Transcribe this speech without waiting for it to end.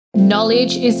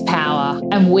Knowledge is power,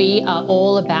 and we are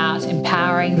all about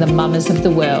empowering the mamas of the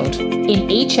world.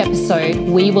 In each episode,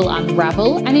 we will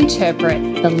unravel and interpret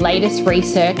the latest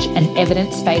research and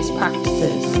evidence-based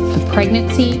practices for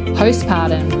pregnancy,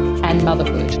 postpartum, and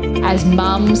motherhood. As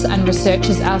mums and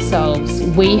researchers ourselves,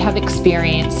 we have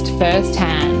experienced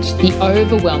firsthand the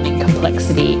overwhelming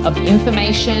complexity of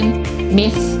information,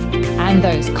 myths, and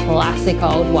those classic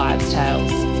old wives' tales.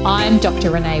 I'm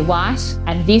Dr. Renee White,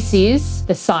 and this is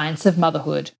The Science of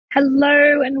Motherhood.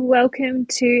 Hello and welcome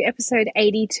to episode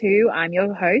 82. I'm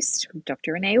your host,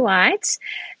 Dr. Renee White.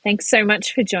 Thanks so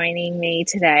much for joining me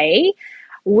today.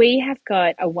 We have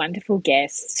got a wonderful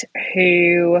guest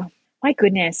who, my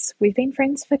goodness, we've been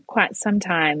friends for quite some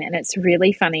time, and it's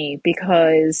really funny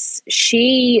because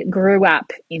she grew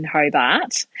up in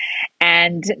Hobart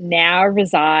and now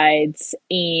resides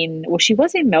she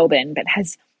was in Melbourne, but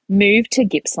has moved to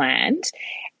Gippsland.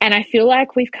 And I feel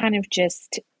like we've kind of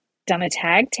just done a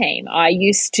tag team. I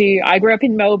grew up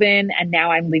in Melbourne and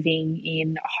now I'm living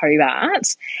in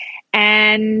Hobart.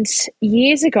 And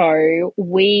years ago,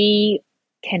 we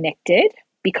connected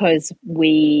because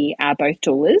we are both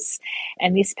doulas.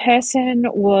 And this person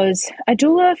was a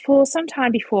doula for some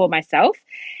time before myself.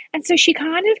 And so she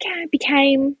kind of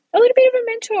became a little bit of a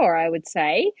mentor, I would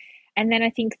say. And then I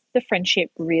think the friendship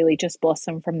really just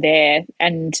blossomed from there.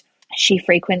 And she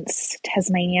frequents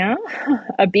Tasmania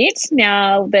a bit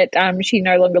now that she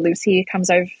no longer lives here, comes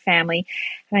over for family.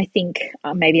 And I think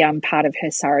maybe I'm part of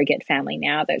her surrogate family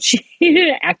now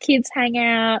that our kids hang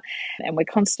out and we're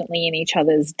constantly in each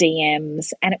other's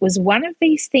DMs. And it was one of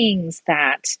these things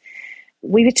that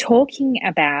we were talking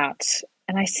about.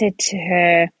 And I said to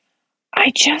her,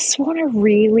 I just want to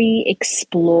really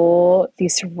explore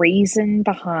this reason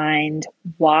behind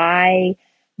why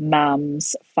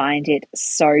mums find it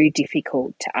so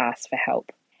difficult to ask for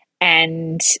help.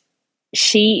 And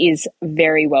she is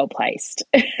very well placed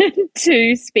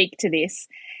to speak to this.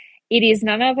 It is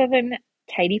none other than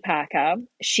Katie Parker.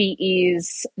 She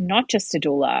is not just a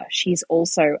doula, she's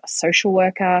also a social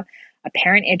worker, a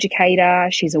parent educator,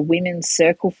 she's a women's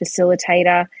circle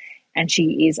facilitator, and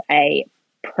she is a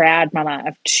proud mama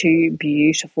of two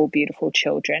beautiful, beautiful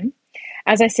children.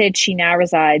 As I said, she now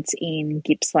resides in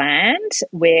Gippsland,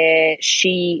 where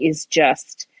she is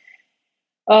just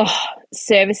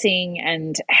servicing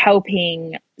and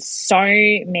helping so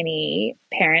many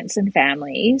parents and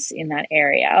families in that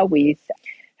area with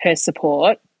her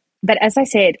support. But as I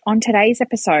said, on today's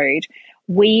episode,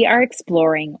 we are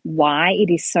exploring why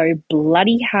it is so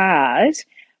bloody hard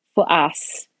for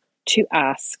us to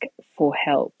ask for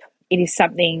help. It is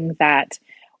something that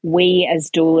we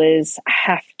as doulas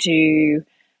have to,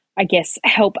 I guess,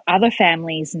 help other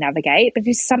families navigate. But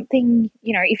it's something,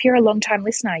 if you're a long-time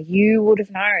listener, you would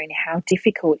have known how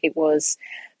difficult it was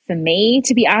for me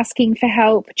to be asking for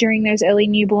help during those early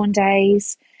newborn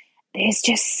days. There's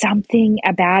just something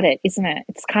about it, isn't it?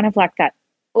 It's kind of like that,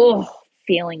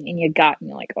 feeling in your gut, and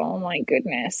you're like, oh my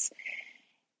goodness.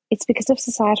 It's because of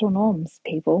societal norms,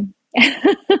 people.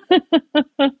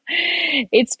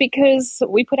 It's because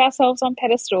we put ourselves on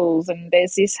pedestals and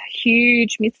there's this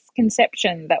huge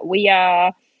misconception that we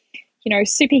are,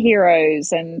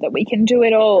 superheroes and that we can do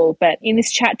it all. But in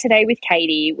this chat today with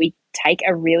Katie, we take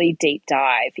a really deep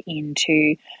dive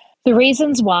into the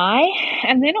reasons why,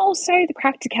 and then also the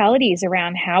practicalities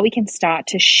around how we can start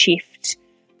to shift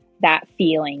that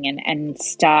feeling and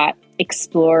start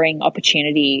exploring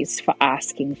opportunities for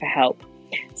asking for help.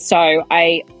 So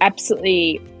I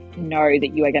absolutely know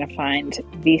that you are going to find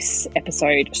this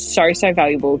episode so, so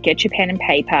valuable. Get your pen and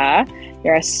paper.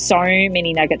 There are so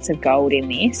many nuggets of gold in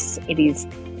this. It is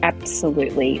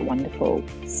absolutely wonderful.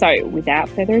 So without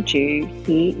further ado,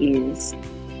 here is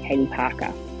Katie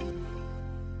Parker.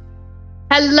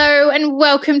 Hello and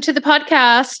welcome to the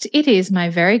podcast. It is my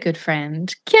very good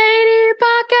friend, Katie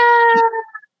Parker.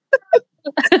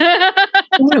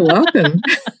 What a welcome.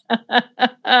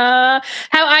 How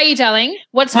are you, darling?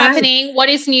 What's happening? What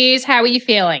is news? How are you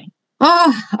feeling?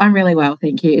 Oh, I'm really well,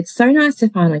 thank you. It's so nice to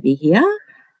finally be here.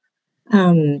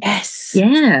 Yes.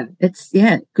 Yeah, it's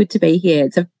good to be here.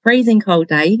 It's a freezing cold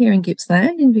day here in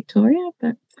Gippsland in Victoria,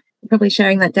 but you're probably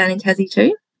sharing that down in Tassie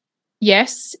too.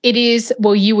 Yes, it is.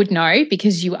 Well, you would know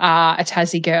because you are a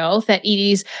Tassie girl that it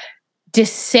is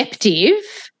deceptive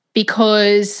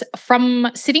because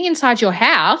from sitting inside your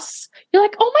house, you're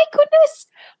like, oh my goodness,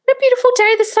 what a beautiful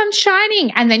day, the sun's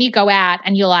shining. And then you go out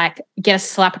and you're like, get a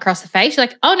slap across the face. You're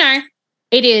like, oh no,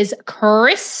 it is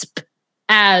crisp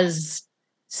as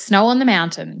snow on the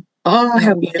mountain. Oh,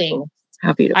 how beautiful.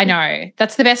 How beautiful. I know.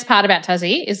 That's the best part about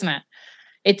Tassie, isn't it?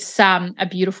 It's a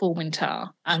beautiful winter,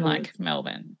 unlike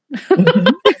Melbourne.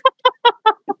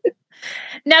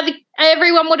 Now,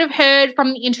 everyone would have heard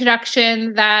from the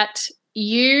introduction that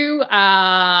you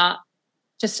are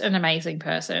just an amazing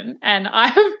person. And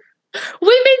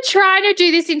we've been trying to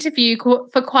do this interview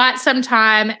for quite some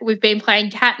time. We've been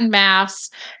playing cat and mouse.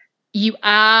 You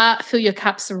are Fill Your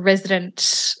Cup's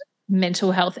resident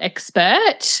mental health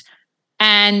expert.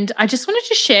 And I just wanted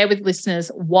to share with listeners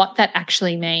what that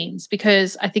actually means,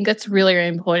 because I think that's really, really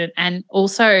important. And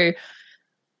also,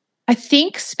 I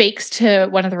think speaks to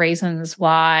one of the reasons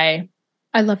why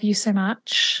I love you so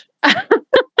much.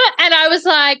 And I was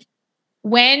like,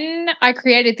 when I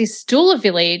created this doula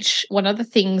village, one of the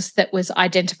things that was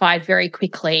identified very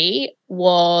quickly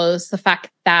was the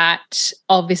fact that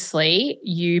obviously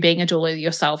you being a doula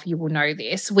yourself, you will know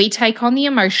this. We take on the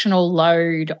emotional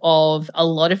load of a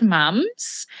lot of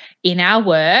mums in our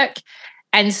work.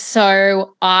 And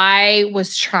so I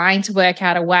was trying to work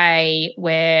out a way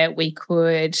where we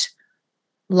could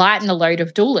lighten the load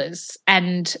of doulas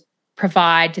and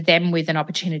provide them with an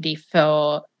opportunity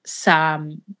for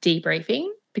some debriefing,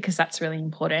 because that's really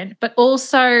important, but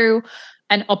also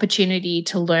an opportunity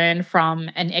to learn from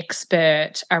an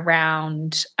expert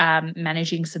around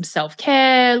managing some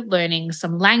self-care, learning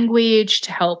some language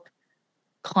to help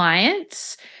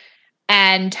clients,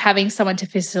 and having someone to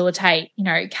facilitate,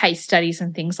 case studies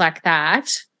and things like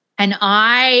that. And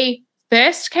I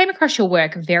first came across your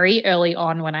work very early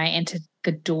on when I entered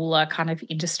the doula kind of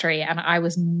industry, and I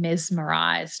was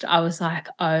mesmerized. I was like,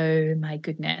 oh my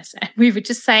goodness. And we were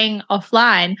just saying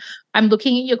offline, I'm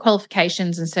looking at your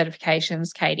qualifications and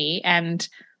certifications, Katie, and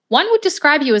one would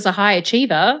describe you as a high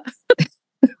achiever.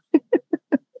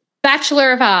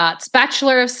 Bachelor of Arts,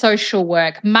 Bachelor of Social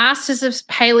Work, Masters of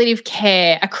Palliative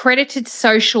Care, Accredited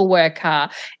Social Worker,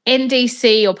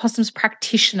 NDC or Possums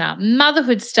Practitioner,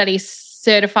 Motherhood Studies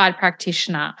Certified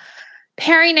Practitioner,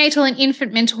 Perinatal and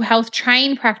Infant Mental Health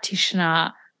Trained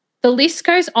Practitioner. The list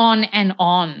goes on and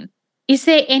on. Is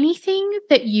there anything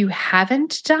that you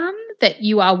haven't done that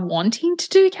you are wanting to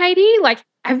do, Katie? Like,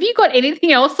 have you got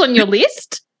anything else on your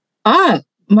list? Oh,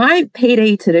 my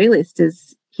PD to-do list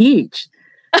is huge.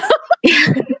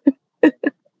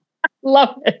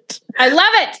 Love it. I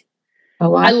love it.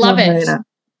 I love it.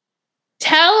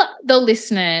 Tell the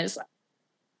listeners,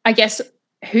 I guess,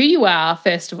 who you are,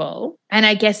 first of all, and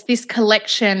I guess this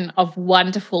collection of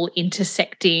wonderful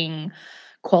intersecting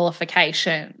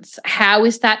qualifications. How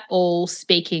is that all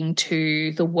speaking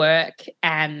to the work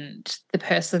and the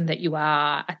person that you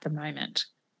are at the moment?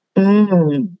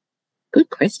 Good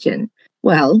question.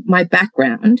 Well, my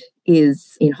background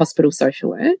is in hospital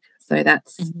social work. So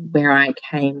that's where I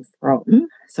came from.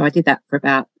 So I did that for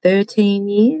about 13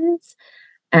 years.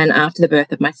 And after the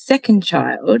birth of my second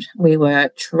child, we were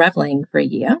travelling for a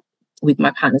year with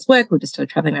my partner's work. We were just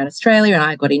travelling around Australia, and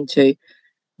I got into the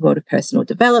world of personal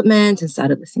development and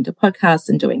started listening to podcasts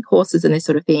and doing courses and this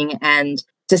sort of thing, and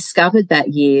discovered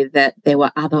that year that there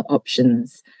were other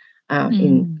options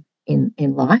in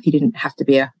life. You didn't have to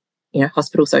be a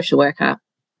hospital social worker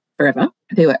forever.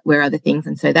 There were other things.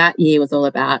 And so that year was all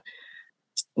about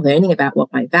learning about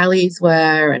what my values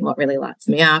were and what really lights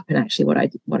me up, and actually what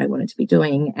I wanted to be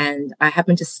doing. And I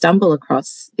happened to stumble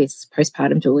across this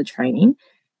postpartum doula training,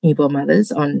 newborn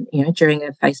mothers, on during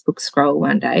a Facebook scroll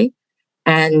one day,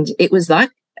 and it was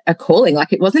like a calling.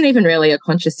 Like, it wasn't even really a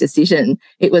conscious decision.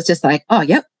 It was just like, oh,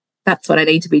 yep, that's what I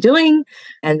need to be doing.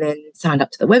 And then signed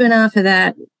up to the webinar for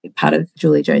that, part of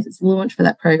Julie Jones's launch for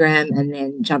that program, and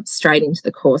then jumped straight into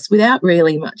the course without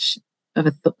really much of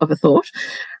a thought.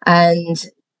 And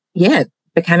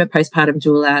became a postpartum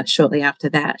doula shortly after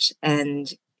that.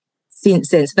 And since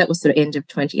then, so that was sort of end of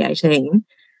 2018,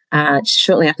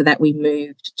 shortly after that we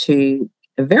moved to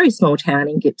a very small town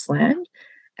in Gippsland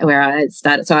where I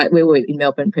started. So we were in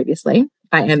Melbourne previously.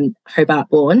 I am Hobart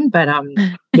born, but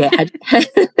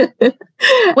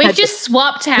we've just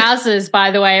swapped houses,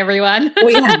 by the way, everyone.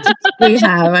 we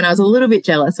have, and I was a little bit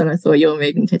jealous when I saw you were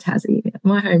moving to Tassie,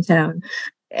 my hometown.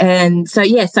 And so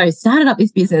started up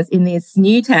this business in this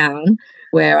new town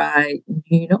where I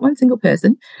knew not one single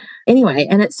person. Anyway,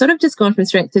 and it's sort of just gone from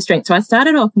strength to strength. So I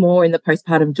started off more in the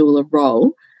postpartum doula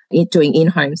role, doing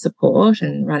in-home support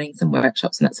and running some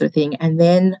workshops and that sort of thing. And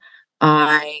then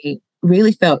I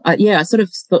really felt, I sort of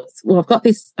thought, well, I've got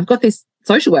this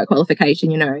social work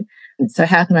qualification, and so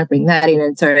how can I bring that in?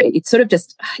 And so it sort of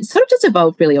just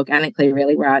evolved really organically,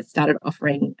 really, where I started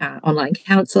offering online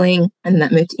counselling, and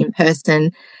that moved to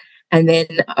in-person. And then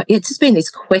it's just been this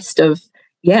quest of,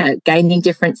 gaining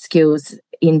different skills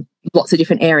in lots of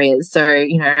different areas. So,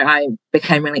 I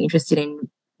became really interested in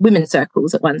women's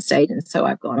circles at one stage, and so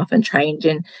I've gone off and trained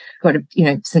and got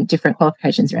some different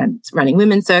qualifications around running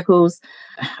women's circles.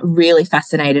 Really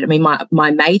fascinated. I mean,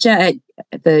 my major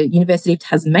at at the University of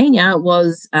Tasmania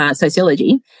was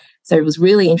sociology. So I was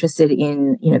really interested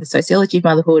in, the sociology of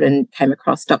motherhood and came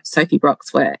across Dr. Sophie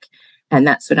Brock's work. And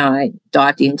that's when I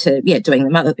dived into, doing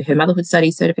her motherhood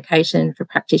studies certification for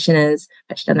practitioners.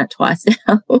 I've actually done that twice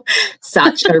now.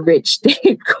 Such a rich,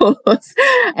 deep course.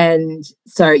 And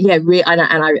so,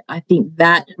 I think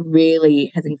that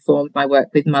really has informed my work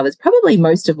with mothers, probably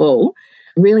most of all,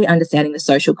 really understanding the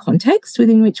social context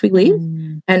within which we live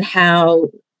and how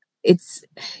it's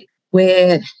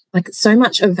where, like, so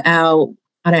much of our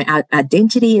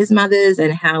identity as mothers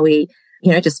and how we,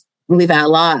 just live our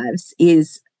lives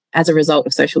is as a result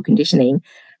of social conditioning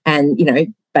and,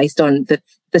 based on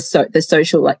the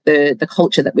social, like the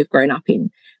culture that we've grown up in.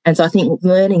 And so I think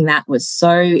learning that was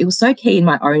so key in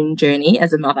my own journey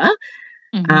as a mother,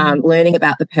 learning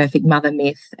about the perfect mother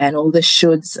myth and all the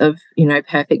shoulds of,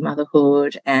 perfect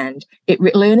motherhood, and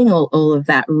learning all of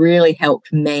that really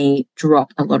helped me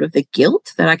drop a lot of the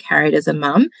guilt that I carried as a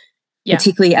mum,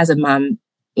 particularly as a mum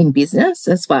in business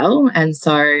as well. And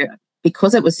so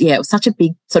because it was such a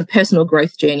big sort of personal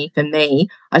growth journey for me,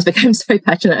 I just became so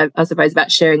passionate, I suppose,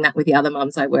 about sharing that with the other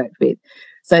mums I worked with.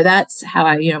 So that's how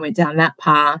I, went down that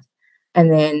path.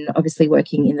 And then obviously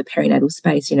working in the perinatal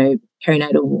space,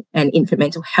 perinatal and infant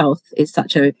mental health is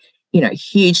such a,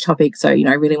 huge topic. So,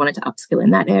 I really wanted to upskill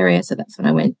in that area. So that's when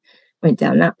I went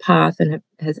down that path and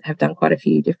have done quite a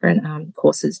few different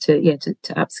courses to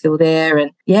upskill there.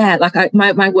 And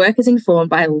my work is informed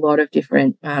by a lot of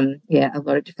different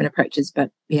approaches.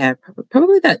 But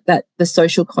probably that the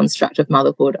social construct of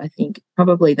motherhood, I think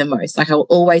probably the most. Like, I'll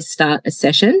always start a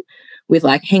session with,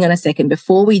 like, hang on a second,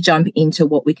 before we jump into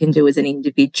what we can do as an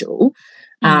individual,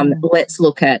 let's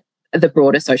look at the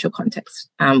broader social context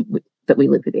that we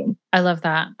live within. I love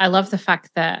that. I love the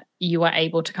fact that you were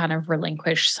able to kind of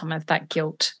relinquish some of that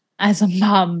guilt as a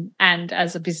mum and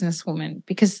as a businesswoman,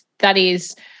 because that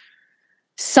is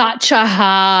such a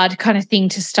hard kind of thing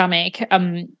to stomach.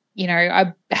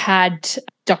 I had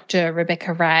Dr.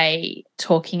 Rebecca Ray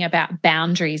talking about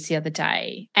boundaries the other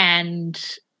day, and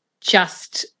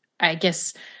just, I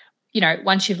guess,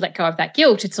 once you've let go of that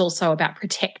guilt, it's also about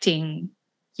protecting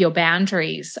your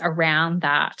boundaries around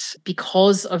that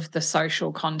because of the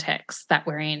social context that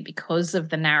we're in, because of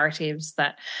the narratives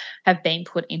that have been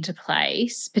put into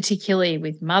place, particularly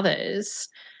with mothers.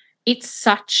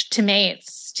 To me,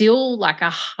 it's still like a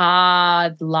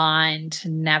hard line to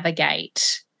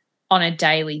navigate on a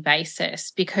daily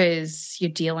basis, because you're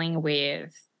dealing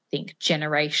with, I think,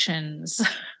 generations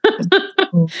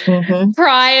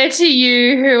prior to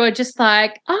you who are just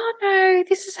like, oh no,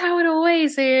 this is how it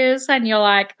always is. And you're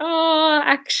like, oh,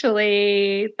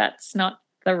 actually, that's not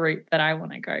the route that I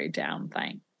want to go down.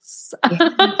 Thanks.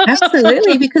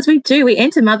 Absolutely, because we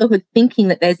enter motherhood thinking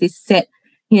that there's this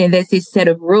set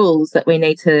of rules that we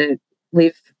need to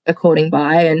live according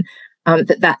by, and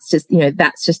that's just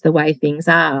the way things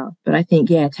are. But I think,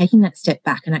 taking that step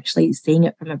back and actually seeing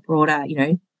it from a broader,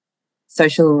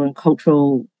 social and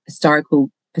cultural, historical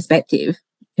perspective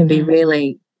can be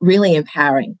really, really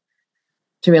empowering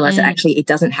to realise that actually it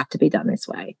doesn't have to be done this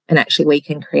way, and actually we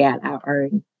can create our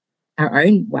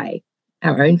own way,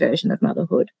 our own version of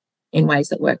motherhood in ways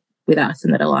that work with us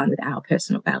and that align with our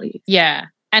personal values. Yeah.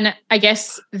 And I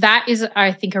guess that is,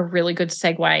 I think, a really good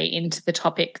segue into the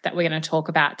topic that we're going to talk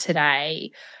about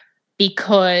today,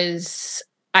 because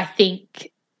I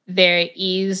think there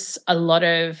is a lot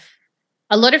of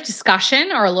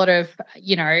discussion, or a lot of,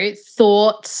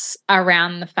 thoughts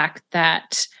around the fact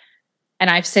that, and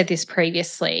I've said this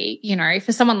previously,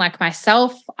 for someone like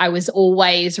myself, I was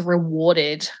always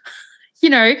rewarded,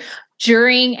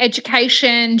 during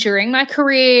education, during my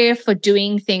career, for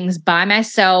doing things by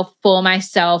myself, for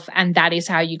myself, and that is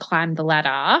how you climb the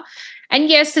ladder. And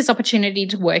yes, there's opportunity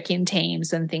to work in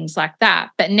teams and things like that.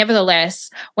 But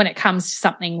nevertheless, when it comes to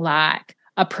something like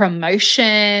a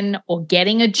promotion or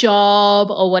getting a job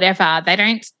or whatever, they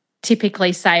don't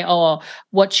typically say, oh,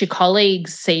 what's your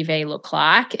colleague's CV look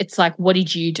like? It's like, what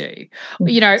did you do?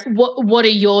 What are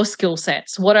your skill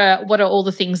sets? What are all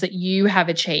the things that you have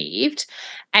achieved?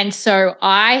 And so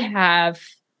I have,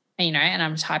 and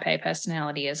I'm a type A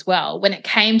personality as well. When it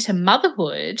came to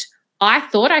motherhood, I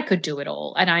thought I could do it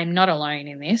all. And I'm not alone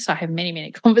in this. I have many,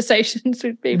 many conversations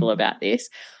with people about this.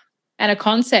 And a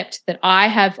concept that I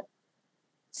have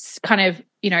kind of,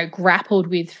 grappled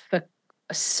with for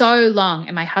so long.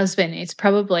 And my husband, it's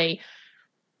probably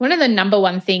one of the number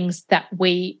one things that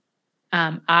we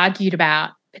argued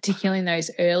about, particularly in those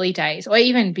early days, or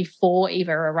even before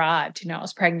Eva arrived, I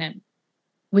was pregnant,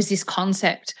 was this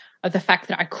concept of the fact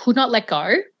that I could not let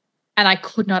go and I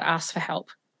could not ask for help.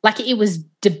 like it was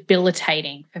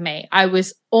debilitating for me. I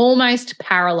was almost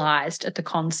paralyzed at the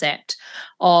concept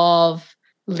of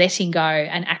letting go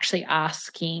and actually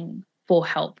asking for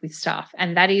help with stuff.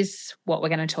 And that is what we're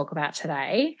going to talk about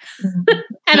today.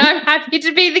 And I'm happy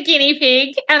to be the guinea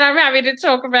pig, and I'm happy to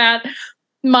talk about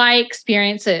my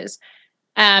experiences.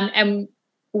 And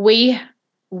we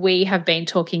have been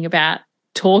talking about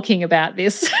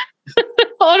this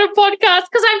on a podcast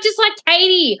because I'm just like,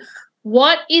 Katie,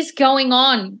 what is going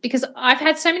on? Because I've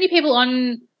had so many people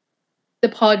on the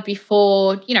pod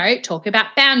before, you know, talk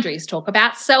about boundaries, talk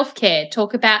about self-care,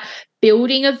 talk about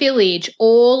building a village,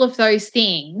 all of those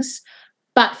things.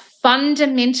 But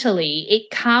fundamentally, it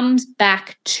comes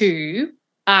back to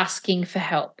asking for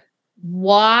help.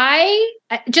 Why?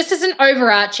 Just as an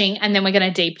overarching, and then we're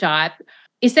going to deep dive,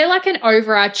 is there like an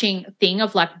overarching thing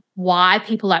of like why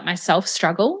people like myself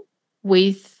struggle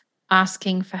with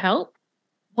asking for help?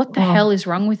 What the hell is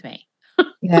wrong with me?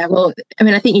 Yeah, well, I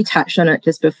mean, I think you touched on it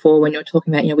just before when you're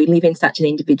talking about, you know, we live in such an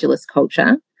individualist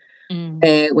culture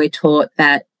where we're taught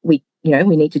that we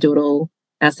need to do it all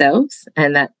ourselves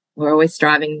and that we're always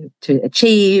striving to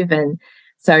achieve. And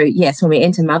so, yes, when we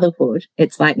enter motherhood,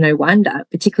 it's like no wonder,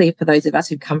 particularly for those of us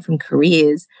who've come from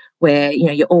careers where, you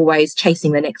know, you're always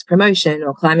chasing the next promotion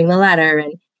or climbing the ladder,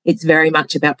 and it's very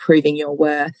much about proving your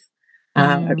worth.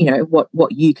 You know,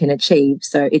 what you can achieve.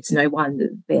 So it's no wonder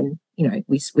then, you know,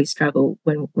 we struggle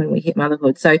when we hit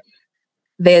motherhood. So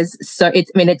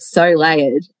it's so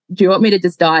layered. Do you want me to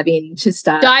just dive in to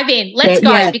start? Dive in. Let's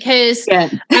go because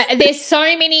there's so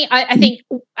many. I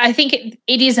think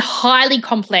it is highly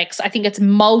complex. I think it's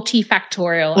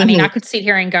multifactorial. I mean, I could sit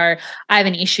here and go, I have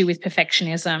an issue with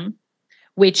perfectionism,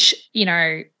 which, you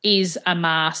know, is a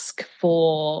mask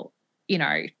for, you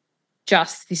know,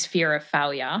 just this fear of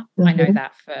failure. I know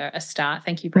that for a start.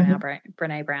 Thank you,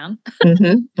 Brené Brown.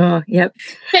 Oh, yep.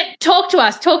 But talk to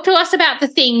us about the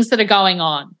things that are going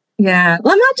on. Yeah.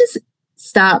 Well, I might just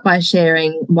start by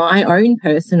sharing my own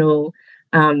personal,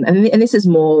 and this is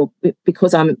more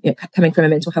because I'm coming from a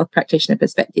mental health practitioner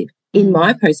perspective. In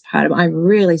my postpartum, I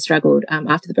really struggled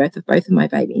after the birth of both of my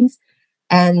babies.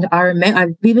 And I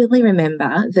vividly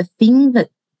remember the thing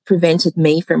that prevented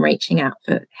me from reaching out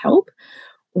for help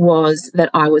was that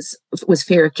I was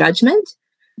fear of judgment.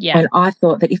 Yeah. And I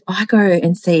thought that if I go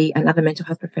and see another mental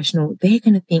health professional, they're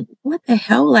going to think, what the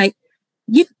hell? Like,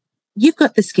 you've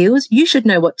got the skills. You should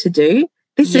know what to do.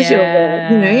 This is your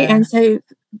work, you know. And so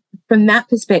from that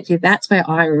perspective, that's where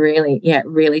I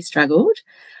really struggled.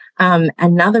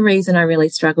 Another reason I really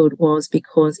struggled was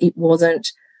because it wasn't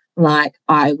like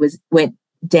I went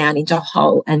down into a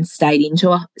hole and stayed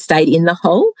in the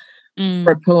hole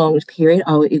for a prolonged period.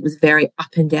 It was very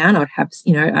up and down. I'd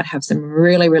have some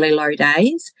really, really low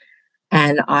days,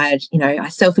 and I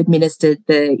self-administered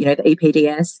the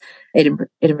EPDS, Edinburgh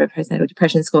Postnatal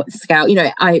Depression Scale. You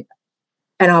know, I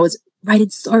was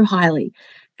rated so highly,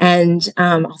 and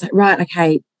I was like, right,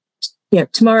 okay, you know,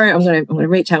 tomorrow I'm going to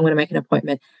reach out. I'm going to make an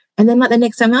appointment, and then like the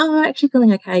next time, I'm actually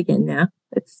feeling okay again now.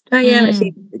 Today's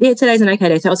an okay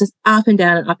day. So I was just up and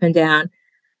down and up and down.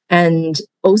 And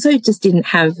also just didn't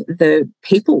have the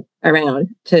people around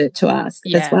to ask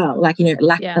as well. Like, you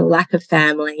know, a lack of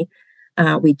family.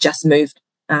 We just moved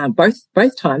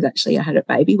both times, actually. I had a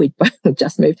baby. We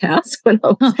just moved house when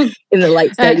I was in the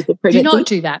late stages of pregnancy. Do not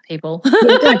do that, people.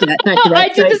 Don't do that. I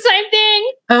did the same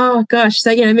thing. Oh, gosh. So,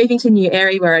 you know, moving to a new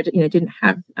area where I, didn't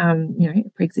have, a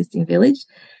pre-existing village.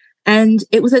 And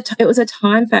it was a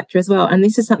time factor as well. And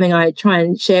this is something I try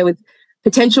and share with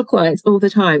potential clients all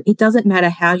the time. It doesn't matter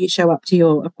how you show up to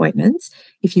your appointments.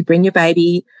 If you bring your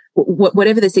baby,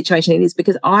 whatever the situation it is,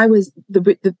 because I was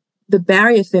the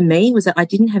barrier for me was that I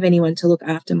didn't have anyone to look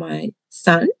after my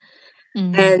son.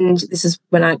 And this is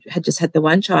when I had just had the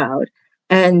one child.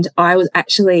 And I was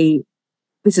actually,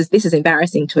 this is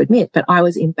embarrassing to admit, but I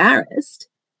was embarrassed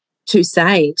to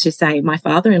say my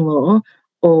father-in-law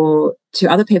or to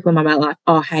other people in my life,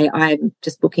 oh, hey, I'm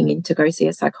just booking in to go see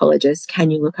a psychologist. Can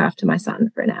you look after my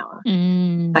son for an hour?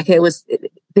 Like it was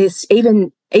this,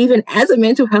 even as a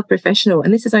mental health professional,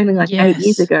 and this is only like 8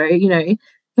 years ago, you know,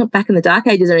 not back in the dark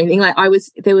ages or anything. Like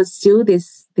there was still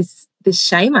this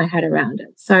shame I had around it.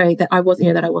 So that I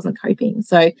wasn't coping.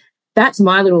 So that's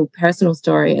my little personal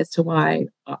story as to why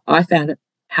I found it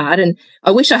hard. And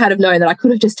I wish I had have known that I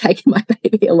could have just taken my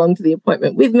baby along to the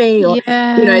appointment with me, or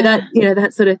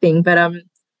that sort of thing. But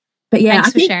yeah,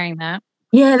 thanks for sharing that.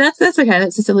 Yeah, that's okay.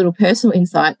 That's just a little personal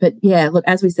insight. But yeah, look,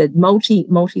 as we said,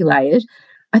 multi-layered.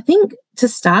 I think to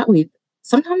start with,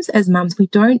 sometimes as mums, we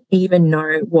don't even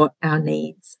know what our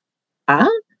needs are.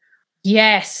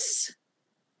 Yes.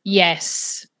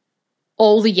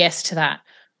 All the yes to that.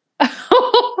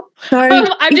 So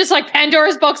I'm just like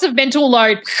Pandora's box of mental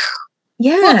load.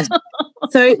 Yeah.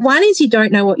 So one is you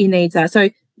don't know what your needs are. So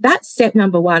that's step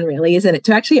number one, really, isn't it?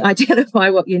 To actually identify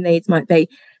what your needs might be.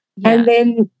 Yeah. And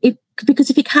then because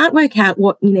if you can't work out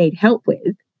what you need help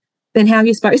with, then how are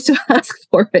you supposed to ask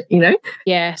for it, you know?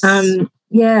 Yes.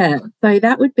 Yeah. So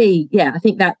that would be, I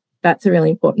think that's a really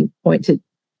important point to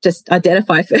just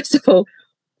identify, first of all,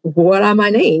 what are my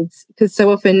needs? Because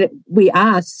so often we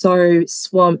are so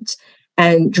swamped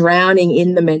and drowning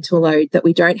in the mental load that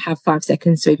we don't have 5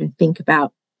 seconds to even think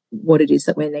about what it is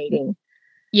that we're needing.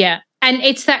 Yeah. And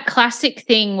it's that classic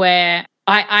thing where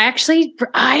I actually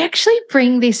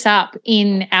bring this up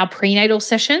in our prenatal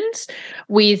sessions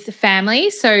with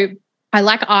families. So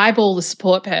I eyeball the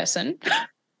support person,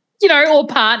 or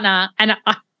partner,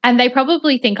 and they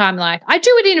probably think I'm like, I do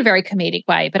it in a very comedic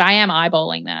way, but I am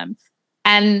eyeballing them.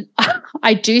 And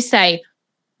I do say,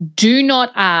 do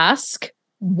not ask,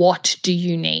 what do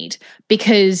you need?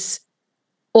 Because,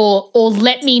 or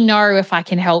let me know if I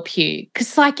can help you.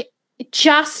 Because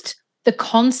just the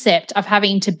concept of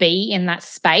having to be in that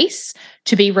space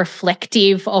to be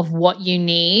reflective of what you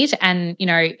need and,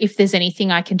 if there's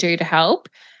anything I can do to help,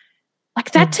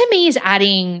 that to me is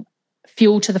adding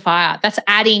fuel to the fire. That's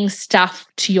adding stuff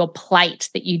to your plate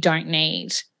that you don't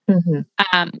need.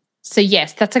 Mm-hmm. So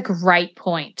yes, that's a great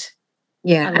point.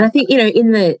 Yeah. And I think,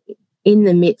 in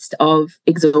the midst of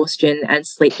exhaustion and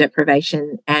sleep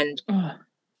deprivation and,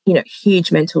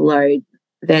 huge mental load,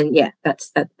 then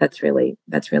that's really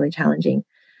challenging.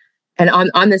 And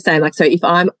I'm the same. So if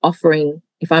I'm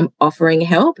offering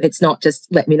help, it's not just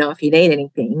let me know if you need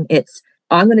anything. It's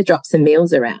I'm going to drop some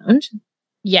meals around.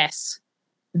 Yes.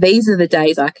 These are the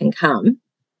days I can come.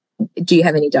 Do you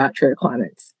have any dietary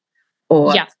requirements?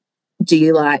 Or do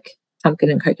you like pumpkin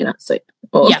and coconut soup?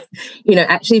 Or,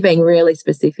 actually being really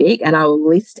specific, and I will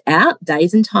list out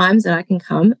days and times that I can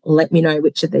come. Let me know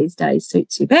which of these days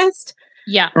suits you best.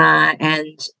 Yeah.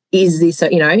 And is this,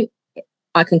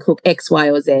 I can cook X, Y,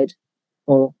 or Z,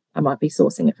 or I might be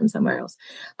sourcing it from somewhere else.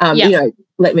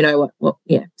 Let me know what.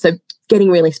 So getting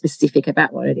really specific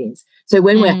about what it is. So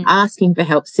when we're asking for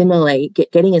help, similarly,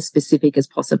 getting as specific as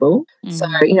possible. So,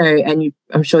 and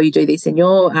I'm sure you do this in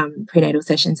your prenatal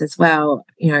sessions as well,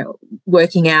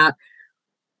 working out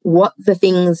what the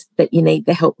things that you need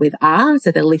the help with are.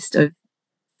 So the list of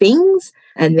things,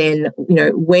 and then,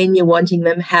 when you're wanting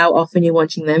them, how often you're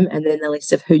wanting them, and then the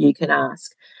list of who you can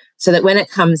ask. So that when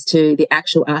it comes to the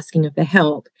actual asking of the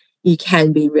help, you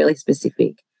can be really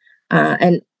specific.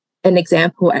 And an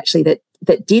example actually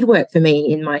that did work for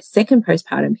me in my second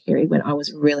postpartum period when I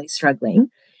was really struggling,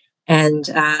 and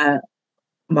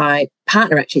my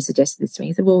partner actually suggested this to me.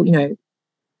 He said, well,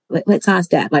 let's ask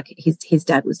Dad. His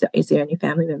dad is the only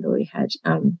family member we had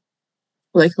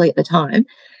locally at the time.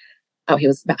 Oh, he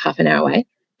was about half an hour away.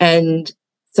 And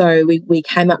so we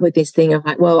came up with this thing of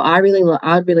I'd really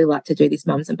like to do this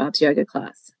mums and bubs yoga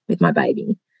class with my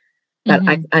baby, but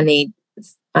I need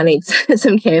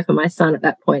some care for my son at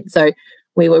that point. So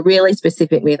we were really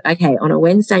specific with, okay, on a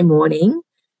Wednesday morning,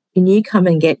 can you come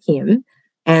and get him?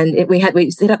 And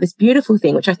we set up this beautiful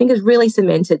thing, which I think has really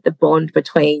cemented the bond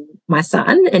between my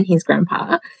son and his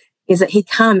grandpa, is that he'd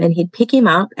come and he'd pick him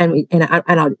up, and we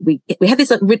had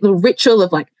this little ritual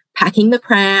of packing the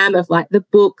pram, of the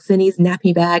books and his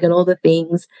nappy bag and all the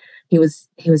things. He was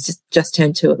just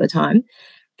turned 2 at the time,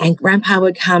 and Grandpa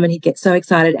would come and he'd get so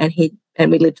excited, and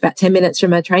we lived about 10 minutes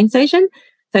from a train station.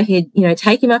 So he'd,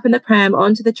 take him up in the pram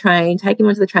onto the train,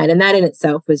 and that in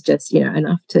itself was just,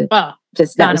 enough to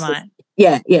just dynamite.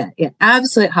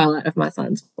 Absolute highlight of my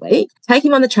son's week. Take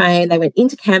him on the train. They went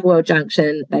into Camberwell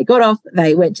Junction. They got off.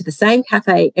 They went to the same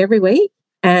cafe every week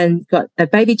and got a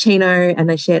baby chino, and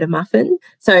they shared a muffin.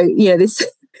 So,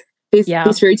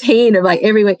 this routine of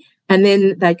every week. And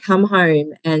then they'd come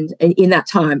home, and in that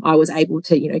time I was able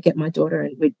to, get my daughter,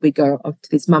 and we'd go off to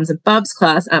this mums and bubs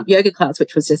class, yoga class,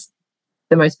 which was just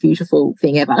the most beautiful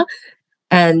thing ever.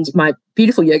 And my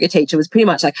beautiful yoga teacher was pretty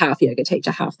much half yoga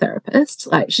teacher, half therapist.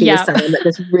 She was someone that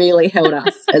just really held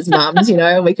us as mums,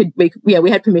 and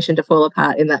we had permission to fall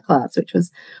apart in that class, which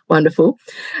was wonderful.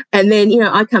 And then,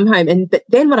 I'd come home, but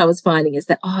then what I was finding is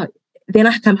that, then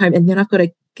I come home and then I've got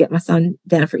to get my son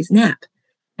down for his nap.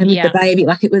 And with the baby,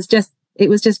 it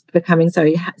was just becoming so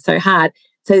hard.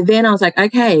 So then I was like,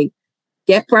 okay,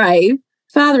 get brave.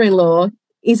 Father-in-law,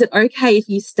 is it okay if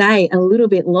you stay a little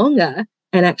bit longer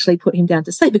and actually put him down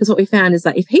to sleep? Because what we found is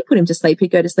that if he put him to sleep, he'd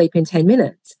go to sleep in 10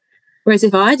 minutes. Whereas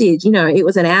if I did, it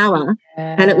was an hour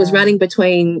and it was running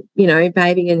between,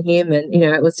 baby and him, and,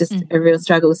 it was just a real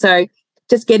struggle. So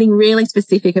just getting really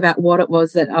specific about what it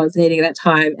was that I was needing at that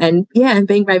time, and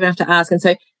being brave enough to ask. And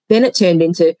so then it turned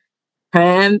into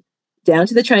pram, down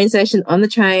to the train station, on the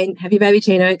train, have your baby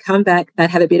Chino, come back. They'd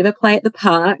have a bit of a play at the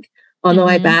park on the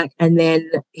way back, and then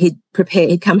he'd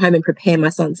come home and prepare my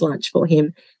son's lunch for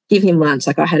him, give him lunch.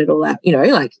 Like I had it all out,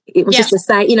 like it was just the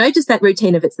same, just that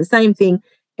routine of it's the same thing.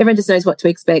 Everyone just knows what to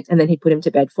expect, and then he'd put him to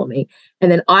bed for me.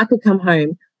 And then I could come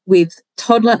home with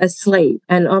toddler asleep,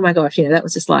 and oh my gosh, that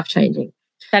was just life-changing.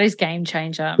 That is game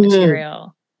changer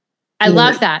material. I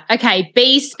love that. Okay,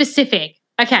 be specific.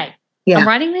 Okay. Yeah. I'm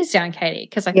writing this down, Katie,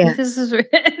 because I think this is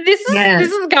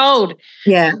gold.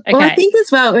 Yeah. Okay. Well, I think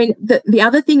as well, I mean, the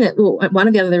other thing one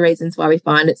of the other reasons why we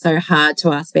find it so hard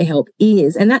to ask for help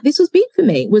is, and that this was big for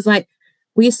me, was like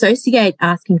we associate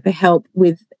asking for help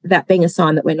with that being a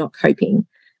sign that we're not coping.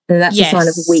 And that's a sign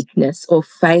of weakness or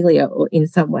failure or in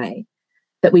some way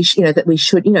that we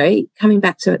should, coming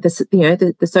back to the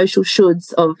social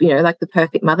shoulds of, like the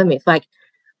perfect mother myth, like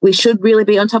we should really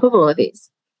be on top of all of this.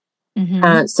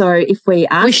 So if we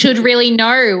should really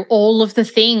know all of the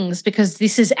things because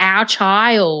this is our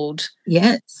child.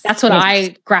 Yes. That's what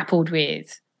I grappled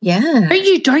with. Yeah.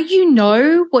 Don't you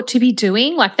know what to be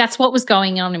doing? Like that's what was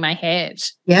going on in my head.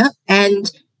 Yeah.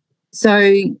 And so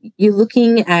you're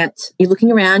looking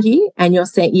around you and you're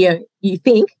saying, you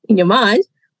think in your mind,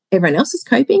 everyone else is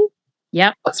coping.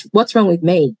 Yep. What's wrong with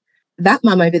me? That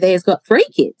mum over there has got 3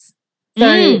 kids.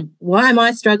 So why am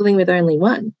I struggling with only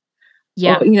one?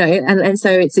 Yeah. And so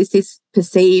it's this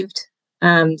perceived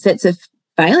sense of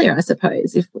failure, I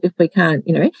suppose, if we can't,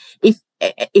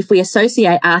 if we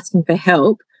associate asking for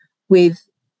help with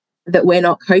that we're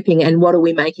not coping, and what are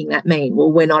we making that mean?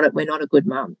 Well, we're not a good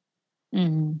mum.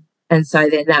 And so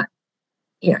then that,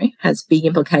 has big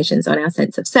implications on our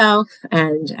sense of self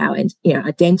and our,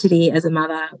 identity as a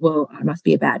mother. Well, I must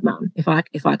be a bad mum if I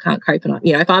can't cope, and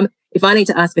if I need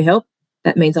to ask for help,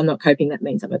 that means I'm not coping. That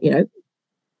means I'm,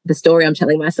 the story I'm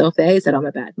telling myself there is that I'm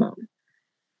a bad mum.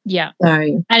 Yeah.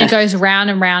 And it goes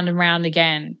round and round and round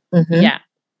again. Yeah.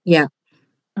 Yeah.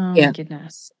 Oh my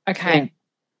goodness. Okay.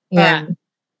 Yeah. All right.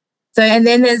 So, and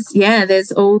then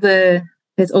there's all the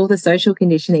social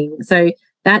conditioning. So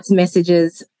that's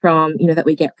messages from, that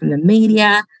we get from the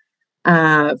media,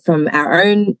 from our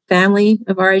own family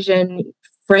of origin,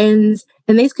 friends,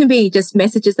 and these can be just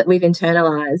messages that we've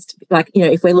internalized. Like,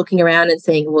 if we're looking around and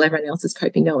seeing, well, everyone else is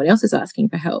coping, no one else is asking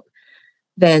for help,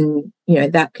 then,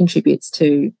 that contributes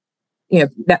to,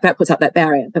 that puts up that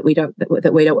barrier that we don't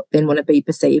then want to be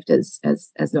perceived as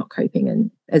not coping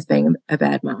and as being a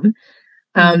bad mum.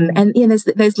 And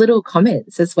there's little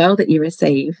comments as well that you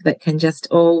receive that can just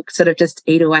all sort of just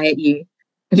eat away at you.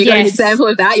 Have you got an example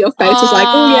of that? Your face is like,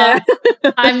 oh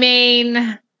yeah. I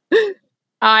mean,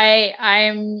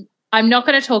 I'm not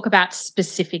going to talk about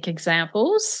specific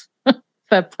examples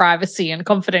for privacy and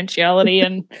confidentiality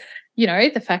and,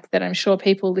 the fact that I'm sure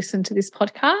people listen to this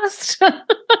podcast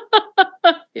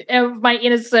of my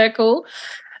inner circle.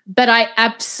 But I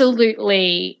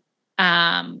absolutely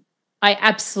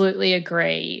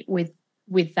agree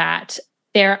with that.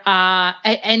 There are,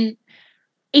 and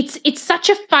it's such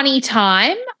a funny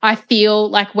time. I feel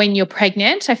like when you're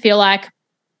pregnant, and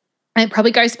it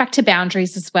probably goes back to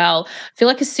boundaries as well. I feel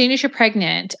like as soon as you're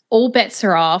pregnant, all bets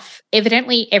are off.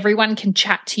 Evidently, everyone can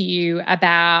chat to you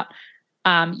about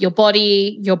your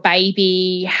body, your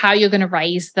baby, how you're going to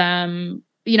raise them,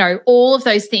 all of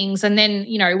those things. And then,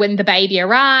 when the baby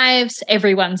arrives,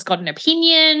 everyone's got an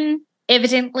opinion,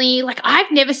 evidently. Like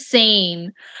I've never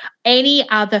seen any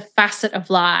other facet of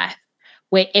life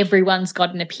where everyone's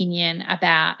got an opinion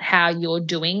about how you're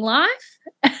doing life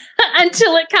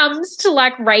until it comes to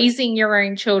like raising your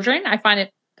own children. I find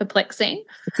it perplexing.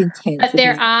 It's intense. But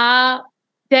there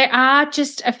are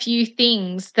just a few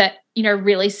things that,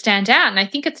 really stand out. And I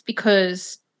think it's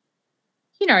because,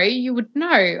 you would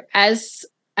know as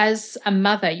a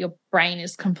mother, your brain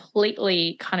is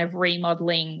completely kind of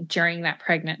remodeling during that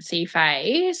pregnancy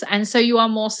phase. And so you are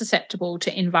more susceptible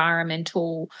to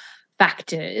environmental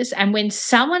factors. And when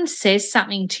someone says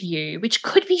something to you, which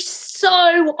could be so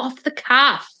off the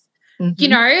cuff,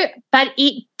 but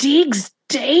it digs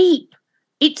deep.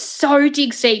 It so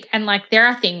digs deep. And like there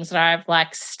are things that I've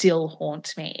like still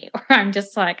haunt me, or I'm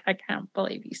just like, I can't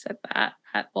believe you said that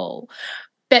at all.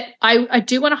 But I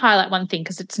do want to highlight one thing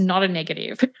because it's not a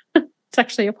negative. It's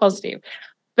actually a positive.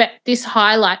 But this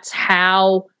highlights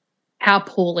how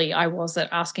poorly I was at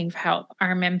asking for help. I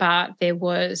remember there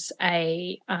was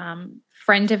a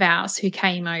friend of ours who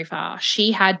came over.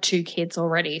 She had 2 kids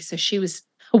already, so she was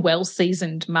a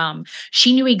well-seasoned mum.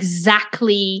 She knew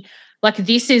exactly, like,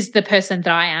 this is the person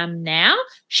that I am now.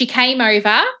 She came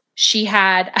over. She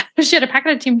had a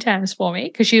packet of Tim Tams for me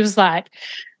because she was like,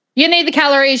 you need the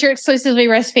calories, you're exclusively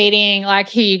breastfeeding, like,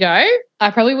 here you go.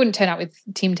 I probably wouldn't turn up with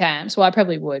Tim Tams. Well, I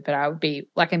probably would, but I would be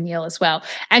like a meal as well.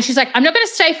 And she's like, I'm not going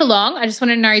to stay for long. I just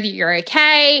want to know that you're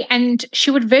okay. And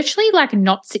she would virtually like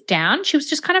not sit down. She was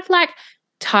just kind of like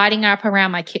tidying up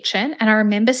around my kitchen. And I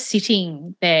remember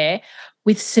sitting there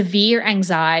with severe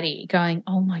anxiety going,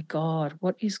 oh my God,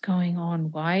 what is going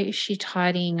on? Why is she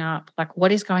tidying up? Like,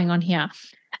 what is going on here?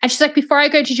 And she's like, before I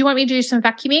go, did you want me to do some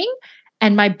vacuuming?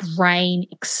 And my brain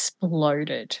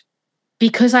exploded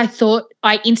because I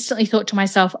instantly thought to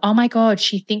myself, oh my God,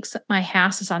 she thinks that my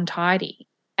house is untidy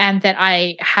and that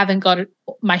I haven't got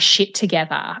my shit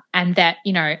together and that,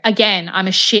 you know, again, I'm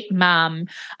a shit mum,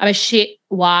 I'm a shit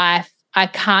wife, I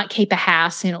can't keep a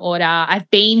house in order, I've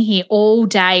been here all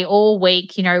day, all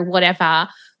week, you know, whatever.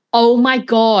 Oh my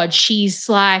God, she's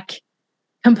like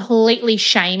completely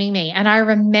shaming me. And I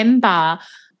remember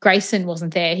Grayson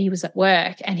wasn't there. He was at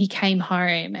work and he came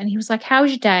home and he was like, how was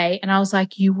your day? And I was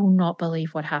like, you will not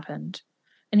believe what happened.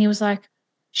 And he was like,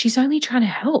 she's only trying to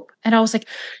help. And I was like,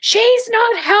 she's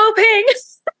not helping.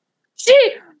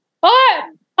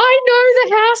 I know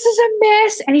the house is a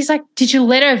mess. And he's like, did you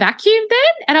let her vacuum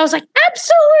then? And I was like,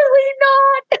 absolutely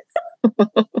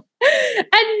not.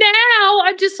 And now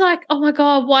I'm just like, oh my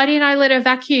God, why didn't I let her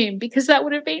vacuum? Because that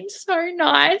would have been so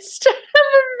nice to have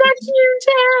a vacuumed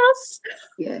house.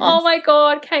 Yes. Oh my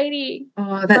God, Katie.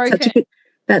 Oh,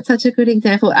 that's such a good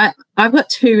example. I've got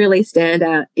two really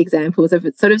standout examples of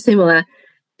a sort of similar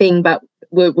thing, but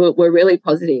were really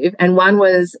positive. And one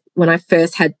was when I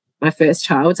first had my first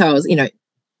child. So I was, you know,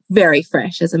 very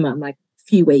fresh as a mum, like a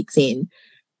few weeks in.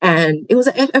 And it was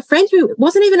a friend who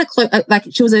wasn't even like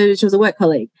she was a work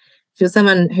colleague. She was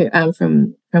someone who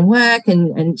from work,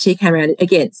 and she came around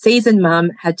again, seasoned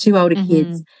mum, had two older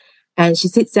kids, and she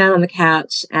sits down on the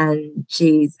couch and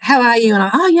she's, how are you? And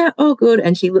I'm, oh yeah, all good.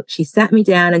 And she sat me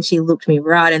down and she looked me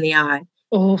right in the eye.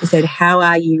 Oh. She said, how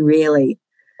are you really?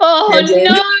 Oh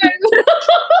no.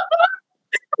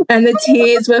 And the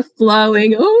tears were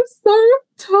flowing. Oh, so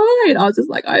tired. I was just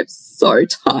like, I'm so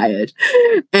tired.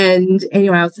 And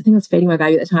anyway, I think I was feeding my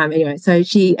baby at the time. Anyway, so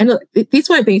and look, this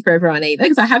won't be for everyone either,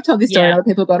 because I have told this story and other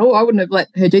people have gone, oh, I wouldn't have let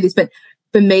her do this. But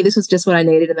for me, this was just what I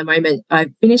needed in the moment. I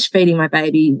finished feeding my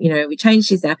baby. You know, we changed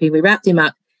his nappy. We wrapped him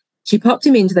up. She popped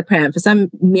him into the pram. For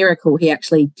some miracle, he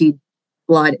actually did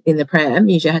glide in the pram.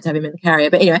 Usually I had to have him in the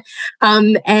carrier. But anyway,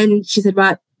 and she said,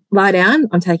 right, lie down.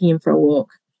 I'm taking him for a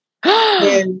walk.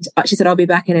 And she said, I'll be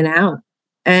back in an hour.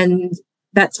 And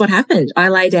that's what happened. I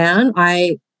lay down.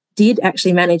 I did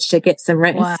actually manage to get some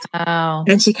rest. Wow.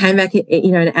 And she came back,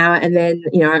 you know, an hour. And then,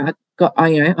 you know,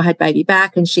 I had baby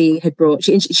back, and she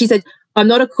said, I'm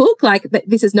not a cook. Like,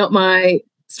 this is not my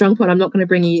strong point. I'm not going to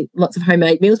bring you lots of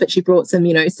homemade meals. But she brought some,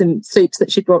 you know, some soups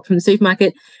that she brought from the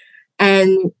supermarket.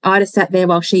 And I just sat there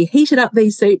while she heated up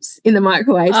these soups in the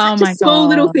microwave. Oh, such a small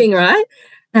little thing, right?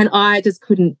 And I just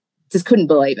couldn't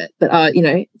believe it that, you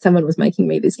know, someone was making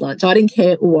me this lunch. I didn't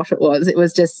care what it was. It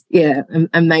was just,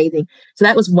 amazing. So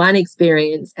that was one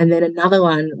experience. And then another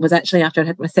one was actually after I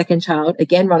had my second child,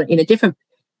 again, in a different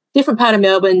part of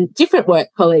Melbourne, different work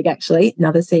colleague, actually,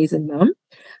 another seasoned mum.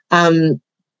 And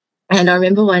I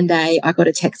remember one day I got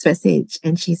a text message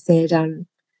and she said,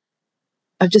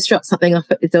 I've just dropped something off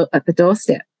at the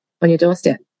doorstep, on your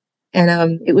doorstep.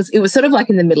 And it was sort of like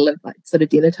in the middle of like sort of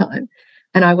dinner time.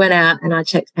 And I went out and I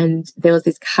checked, and there was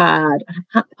this card.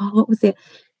 And what was it?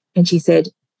 And she said,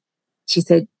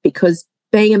 because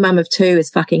being a mum of two is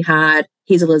fucking hard.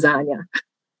 Here's a lasagna.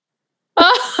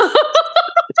 Oh.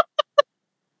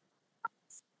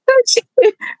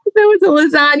 There was a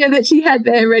lasagna that she had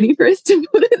there ready for us to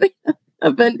put in the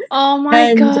oven. Oh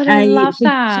my God, I love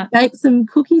that. She baked some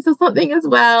cookies or something as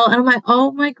well. And I'm like,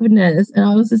 oh my goodness. And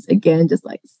I was just, again, just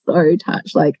like so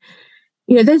touched. Like,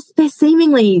 you know, there's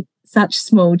seemingly such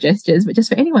small gestures, but just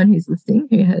for anyone who's listening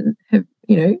who have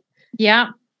you know,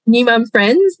 new mum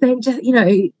friends, then just, you know,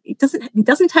 it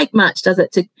doesn't take much, does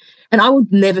it? And I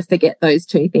would never forget those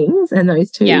two things and those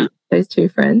two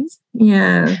friends.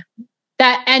 Yeah.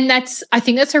 I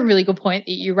think that's a really good point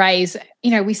that you raise.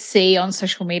 You know, we see on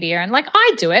social media, and like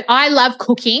I do it. I love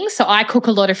cooking, so I cook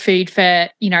a lot of food for,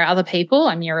 you know, other people.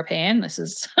 I'm European. This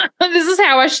is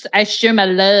how I show my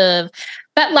love.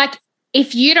 But like,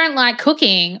 if you don't like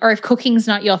cooking, or if cooking's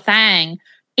not your thing,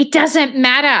 it doesn't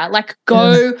matter. Like,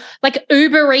 go like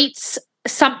Uber Eats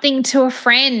something to a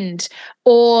friend,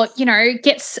 or, you know,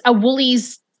 gets a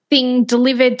Woolies thing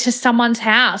delivered to someone's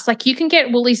house. Like, you can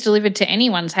get Woolies delivered to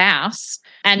anyone's house,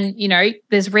 and, you know,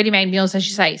 there's ready-made meals, as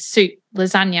you say, soup,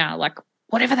 lasagna, like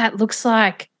whatever that looks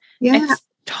like. Yeah. It's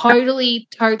totally,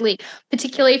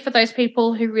 particularly for those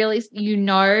people who really, you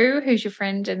know, who's your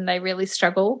friend and they really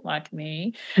struggle, like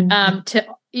me, to,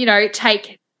 you know,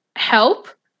 take help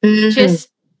just,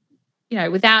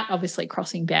 without obviously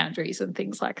crossing boundaries and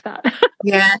things like that.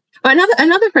 Yeah.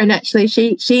 Another friend, actually,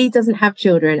 she doesn't have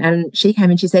children, and she came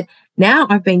and she said, now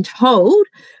I've been told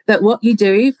that what you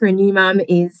do for a new mum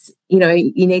is, you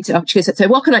need to, she said, so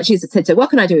what can I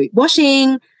do?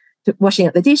 Washing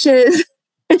up the dishes.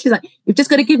 And she's like, you've just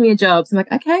got to give me a job. So I'm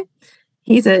like, okay,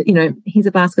 here's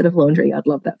a basket of laundry. I'd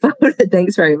love that photo.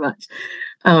 Thanks very much.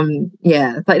 Like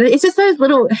it's just those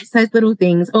little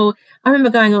things. Or I remember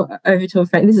going over to a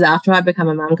friend, this is after I'd become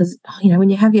a mum, because when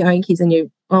you have your own kids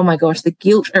and oh my gosh, the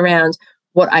guilt around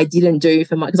what I didn't do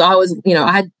for because I was,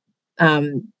 I had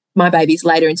my babies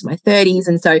later into my 30s,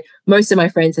 and so most of my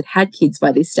friends had kids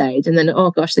by this stage, and then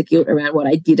oh gosh, the guilt around what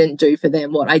I didn't do for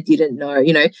them, what I didn't know,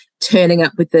 turning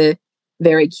up with the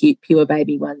very cute pure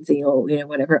baby onesie or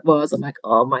whatever it was. I'm like,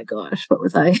 oh my gosh, what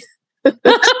was I? If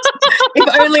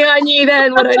only I knew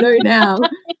then what I know now.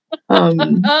 So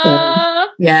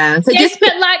yes,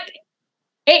 but like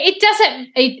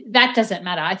that doesn't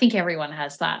matter. I think everyone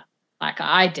has that. Like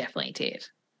I definitely did.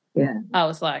 Yeah. I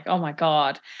was like, oh my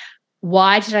God,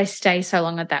 why did I stay so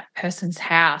long at that person's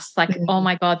house? Like, oh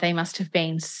my God, they must have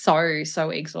been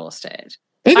so exhausted.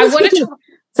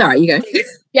 Sorry, you go.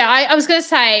 Yeah, I was going to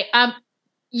say,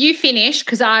 you finish,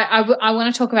 because I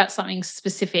want to talk about something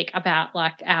specific about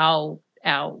like our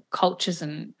cultures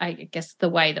and I guess the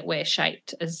way that we're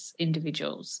shaped as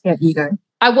individuals. Yeah, you go.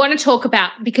 I want to talk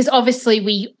about, because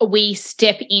obviously we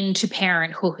step into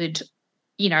parenthood,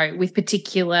 with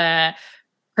particular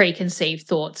preconceived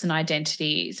thoughts and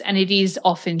identities, and it is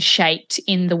often shaped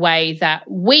in the way that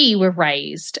we were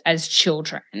raised as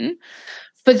children.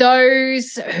 For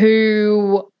those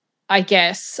who, I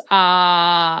guess,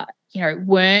 are,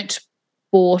 weren't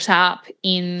brought up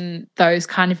in those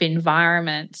kind of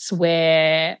environments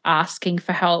where asking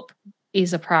for help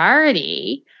is a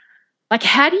priority, like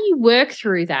how do you work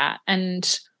through that?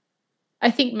 And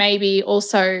I think maybe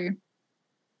also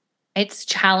it's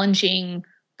challenging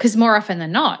because more often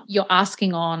than not, you're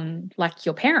asking on like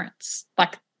your parents.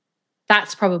 Like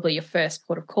that's probably your first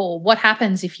port of call. What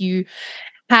happens if you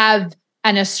have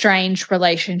an estranged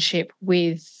relationship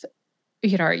with,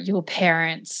 your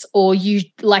parents, or you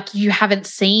haven't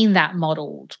seen that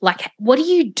modeled? Like, what do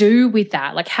you do with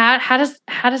that? Like, how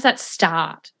does that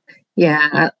start?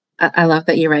 Yeah, I love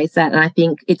that you raised that, and I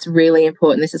think it's really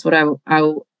important. This is what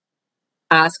I'll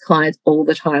ask clients all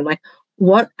the time. Like,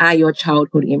 what are your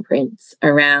childhood imprints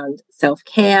around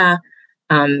self-care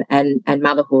and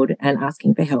motherhood and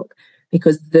asking for help?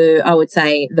 Because I would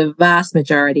say the vast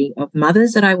majority of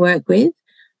mothers that I work with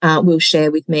will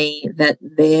share with me that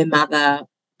their mother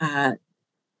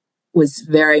was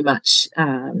very much,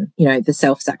 the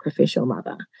self-sacrificial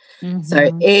mother. Mm-hmm.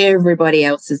 So everybody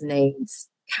else's needs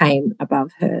came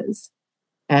above hers.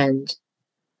 And,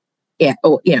 it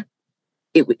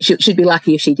should be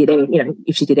lucky if she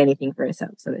did anything for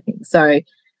herself, sort of thing. So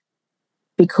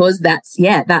because that's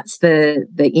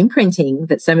the imprinting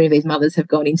that so many of these mothers have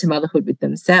gone into motherhood with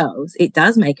themselves, it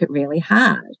does make it really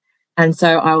hard. And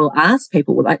so I will ask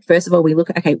people, like, first of all, we look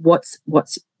at, okay, what's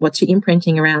your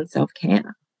imprinting around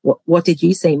self-care? What did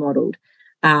you see modeled?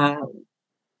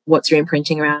 What's your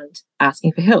imprinting around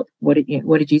asking for help? What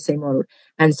did you see modeled?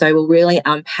 And so we'll really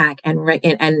unpack and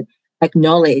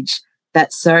acknowledge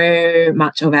that so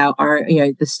much of our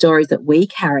the stories that we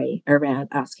carry around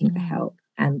asking for help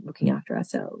and looking after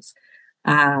ourselves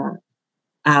are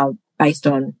based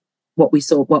on what we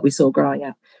saw growing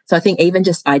up. So I think even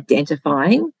just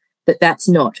identifying that that's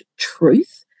not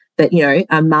truth, that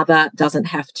a mother doesn't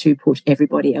have to put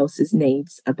everybody else's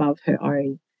needs above her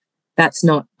own. That's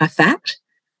not a fact.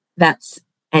 That's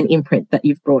an imprint that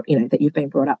you've been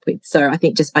brought up with. So I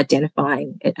think just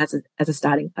identifying it as a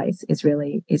starting place is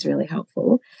really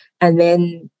helpful. And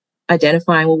then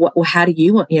identifying, well, how do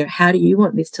you want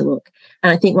this to look?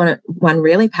 And I think one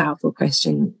really powerful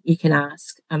question you can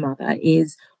ask a mother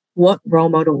is, what role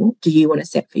model do you want to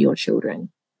set for your children?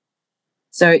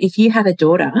 So if you have a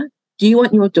daughter, do you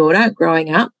want your daughter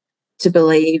growing up to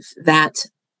believe that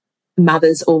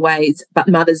mother's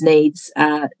needs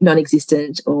are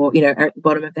non-existent or are at the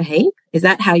bottom of the heap? Is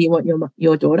that how you want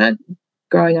your daughter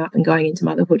growing up and going into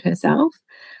motherhood herself?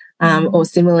 Or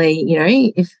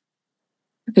similarly, if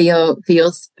for your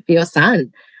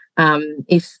son,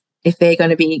 if they're going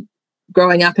to be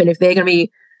growing up and if they're going to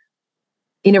be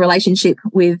in a relationship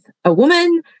with a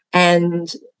woman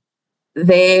and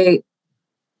if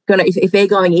they're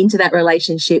going into that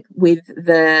relationship with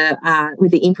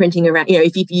the imprinting around,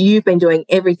 if you've been doing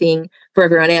everything for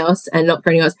everyone else and not for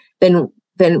anyone else,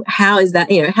 then how is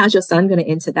that, how's your son going to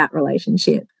enter that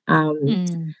relationship?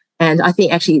 And I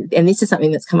think actually, and this is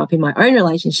something that's come up in my own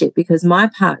relationship, because my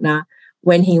partner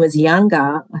when he was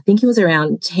younger, I think he was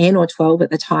around 10 or 12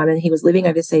 at the time, and he was living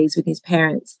overseas with his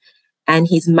parents. And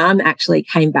his mum actually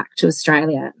came back to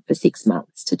Australia for 6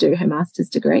 months to do her master's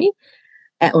degree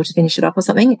or to finish it up or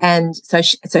something. And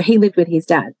so he lived with his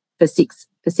dad for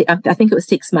I think it was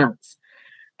 6 months.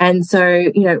 And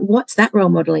so, what's that role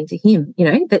modeling to him?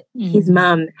 That his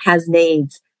mum has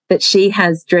needs, that she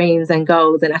has dreams and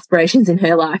goals and aspirations in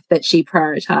her life that she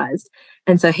prioritized.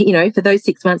 And so, for those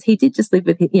 6 months, he did just live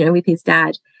with, with his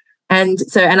dad. And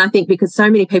I think because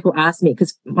so many people ask me,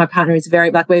 because my partner is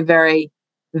we're very,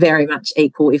 very much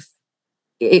equal. If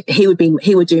he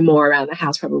would do more around the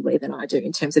house probably than I do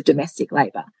in terms of domestic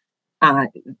labor.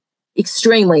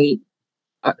 Extremely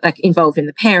involved in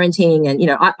the parenting,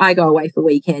 and I go away for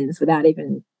weekends without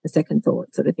even a second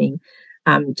thought, sort of thing.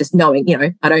 Just knowing,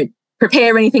 I don't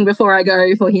prepare anything before I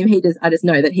go for him. I just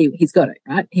know that he's got it,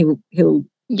 right? He'll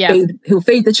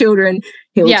feed the children.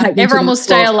 He'll take them everyone will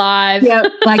stay alive. Yeah,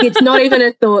 it's not even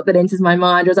a thought that enters my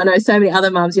mind. Whereas I know so many other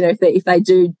mums, if they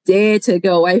do dare to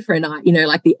go away for a night,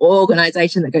 the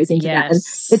organisation that goes into that, and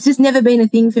it's just never been a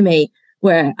thing for me.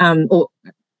 Where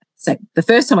so the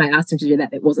first time I asked him to do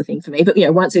that, it was a thing for me. But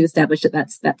once we've established it,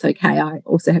 that's okay. I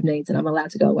also have needs, and I'm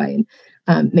allowed to go away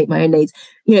and meet my own needs.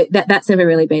 That's never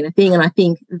really been a thing, and I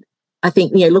think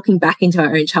looking back into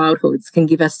our own childhoods can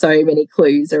give us so many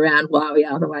clues around why we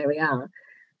are the way we are.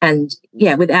 And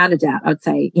without a doubt, I'd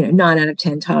say 9 out of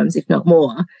 10 times, if not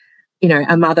more,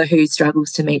 a mother who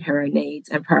struggles to meet her own needs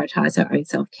and prioritize her own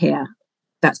self-care,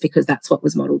 that's because that's what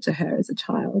was modeled to her as a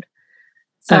child.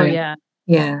 So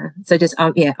so just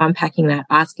unpacking that,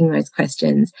 asking those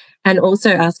questions, and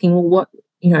also asking, well, what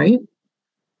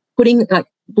putting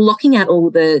blocking out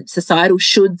all the societal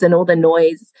shoulds and all the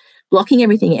noise, blocking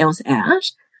everything else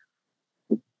out.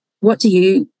 What do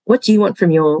you want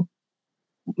from your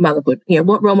motherhood?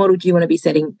 What role model do you want to be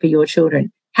setting for your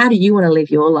children? How do you want to live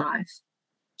your life?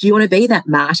 Do you want to be that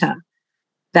martyr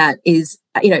that is,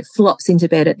 flops into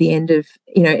bed at the end of,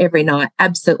 every night,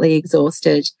 absolutely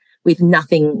exhausted with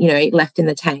nothing, left in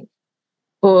the tank,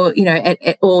 or,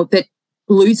 or that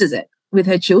loses it with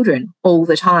her children all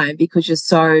the time because you're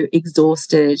so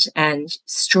exhausted and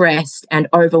stressed and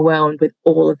overwhelmed with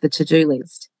all of the to-do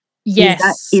list?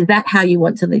 Yes. Is that how you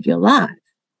want to live your life?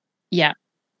 Yeah.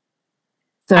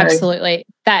 So, absolutely.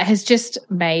 That has just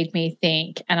made me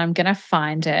think, and I'm going to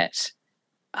find it.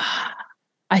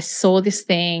 I saw this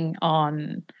thing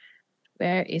on,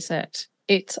 where is it?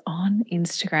 It's on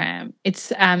Instagram.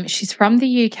 It's she's from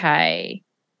the UK.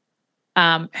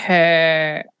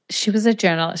 She was a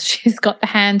journalist. She's got the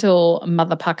handle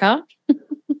Mother Pucker.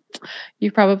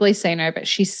 You've probably seen her, but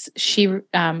she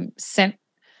sent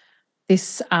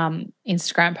this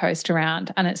Instagram post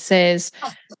around, and it says,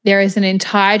 there is an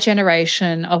entire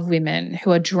generation of women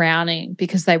who are drowning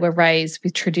because they were raised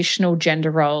with traditional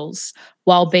gender roles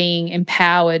while being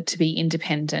empowered to be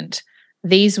independent.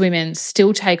 These women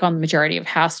still take on the majority of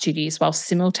house duties while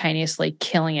simultaneously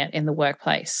killing it in the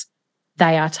workplace.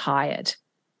 They are tired.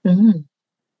 Mm.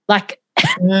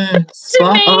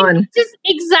 To me, on. Just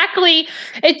exactly.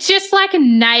 It just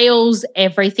nails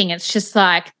everything. It's just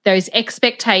those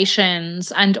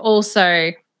expectations, and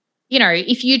also,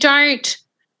 if you don't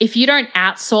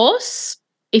outsource,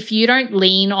 if you don't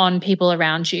lean on people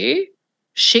around you,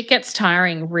 shit gets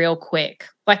tiring real quick.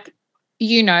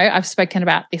 I've spoken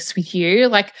about this with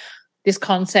you, this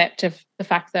concept of the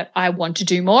fact that I want to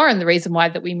do more, and the reason why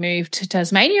that we moved to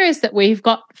Tasmania is that we've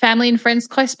got family and friends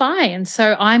close by, and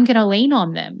so I'm going to lean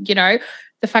on them. The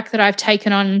fact that I've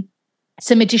taken on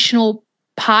some additional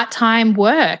part-time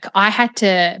work, I had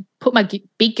to put my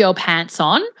big girl pants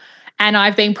on, and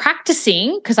I've been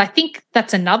practicing, because I think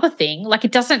that's another thing.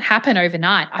 It doesn't happen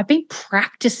overnight. I've been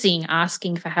practicing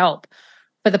asking for help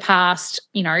for the past,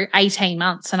 18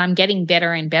 months, and I'm getting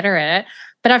better and better at it.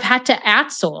 But I've had to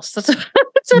outsource. That's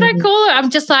what I call it. I'm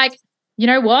just you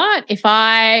know what? If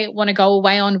I want to go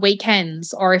away on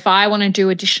weekends, or if I want to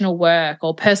do additional work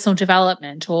or personal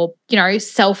development or,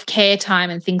 self-care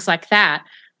time and things like that,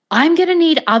 I'm going to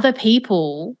need other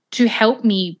people to help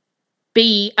me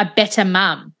be a better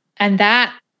mum. And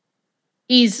that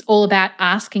is all about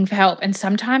asking for help. And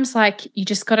sometimes you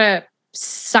just got to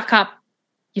suck up,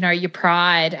 your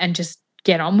pride and just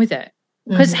get on with it.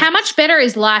 Because how much better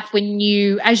is life when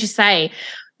you, as you say,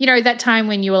 that time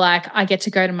when you were I get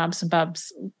to go to Mums and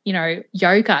Bubs,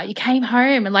 yoga. You came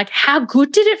home and how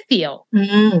good did it feel?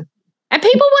 Mm. And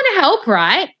people want to help,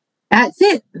 right? That's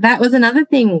it. That was another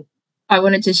thing I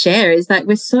wanted to share, is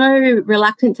we're so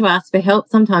reluctant to ask for help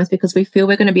sometimes because we feel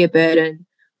we're going to be a burden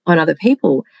on other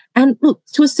people. And look,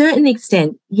 to a certain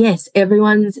extent, yes,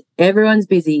 everyone's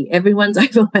busy, everyone's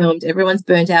overwhelmed, everyone's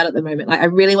burnt out at the moment. Like, I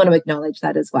really want to acknowledge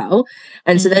that as well.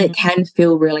 And so that it can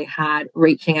feel really hard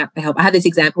reaching out for help. I had this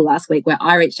example last week where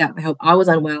I reached out for help. I was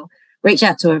unwell, reached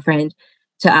out to a friend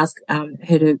to ask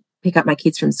her to pick up my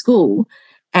kids from school.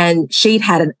 And she'd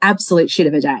had an absolute shit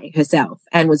of a day herself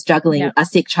and was juggling a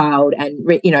sick child and,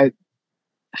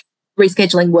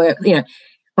 rescheduling work,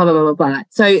 blah, blah, blah, blah, blah.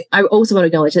 So I also want to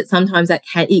acknowledge that sometimes that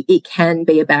it can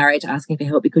be a barrier to asking for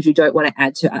help because you don't want to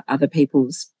add to other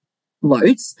people's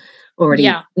loads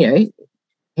already,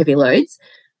 heavy loads.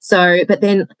 So, but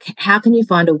then how can you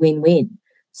find a win-win?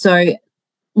 So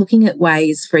looking at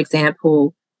ways, for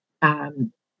example,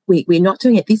 we're not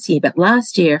doing it this year, but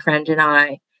last year, a friend and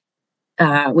I,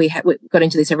 we got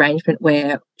into this arrangement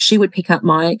where she would pick up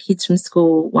my kids from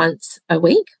school once a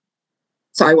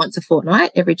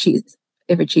fortnight, every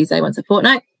Tuesday, once a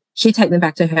fortnight. She'd take them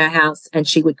back to her house and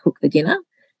she would cook the dinner,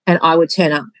 and I would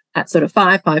turn up at sort of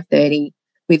 5:30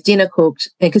 with dinner cooked,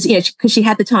 because she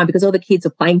had the time because all the kids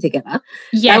were playing together.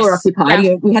 Yes. They were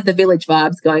occupied. We had the village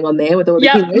vibes going on there with all the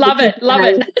kids. Love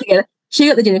it. Together. She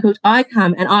got the dinner cooked. I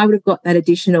come and I would have got that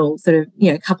additional sort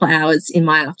of couple of hours in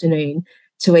my afternoon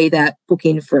to either book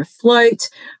in for a float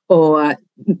or,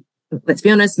 let's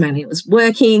be honest, mainly it was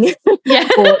working. Yeah.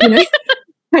 Or,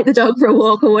 take the dog for a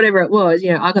walk or whatever it was.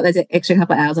 I got those extra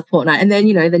couple of hours a fortnight. And then,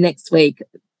 the next week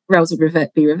roles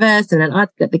would be reversed, and then I'd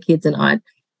get the kids and I'd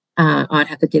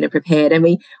have the dinner prepared. And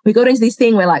we got into this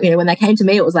thing where, like, when they came to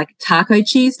me, it was like Taco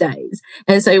Tuesdays.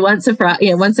 And so once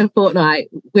a fortnight,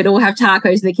 we'd all have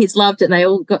tacos, and the kids loved it, and they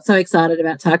all got so excited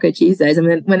about Taco Tuesdays. And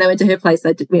then when they went to her place,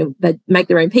 they'd make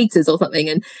their own pizzas or something.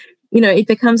 And, it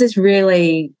becomes this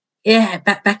really,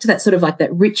 back to that sort of like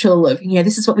that ritual of,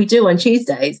 this is what we do on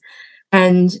Tuesdays.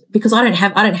 And because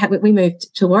we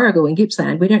moved to Warragul in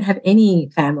Gippsland, we don't have any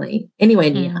family anywhere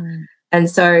near. Mm. And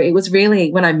so it was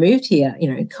really, when I moved here,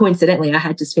 coincidentally, I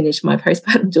had just finished my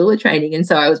postpartum doula training. And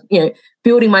so I was,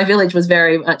 building my village was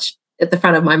very much at the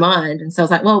front of my mind. And so I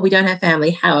was like, well, we don't have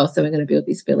family. How else are we going to build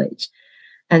this village?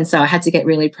 And so I had to get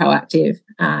really proactive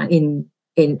in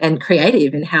and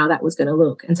creative in how that was going to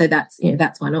look. And so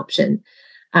that's one option.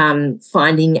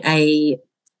 Finding a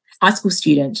high school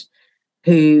student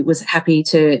who was happy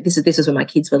to, this was when my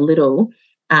kids were little,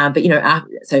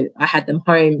 so I had them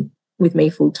home with me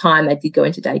full time. They did go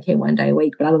into daycare one day a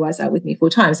week, but otherwise they were with me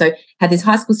full time. So had this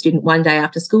high school student one day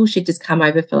after school, she'd just come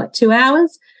over for like 2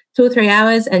 or 3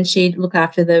 hours, and she'd look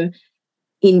after them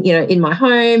in my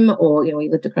home, or, we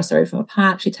lived across the road from a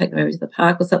park. She'd take them over to the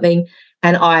park or something.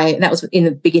 And that was in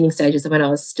the beginning stages of when I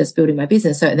was just building my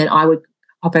business. So then I would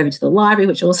hop over to the library,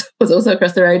 which was also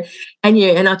across the road,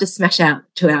 and I'll just smash out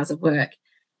 2 hours of work.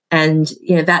 And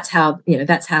that's how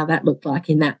that looked like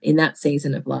in that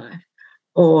season of life.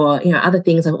 Or other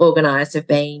things I've organised have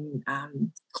been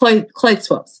clothes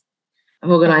swaps. I've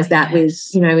organised that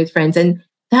with friends, and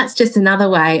that's just another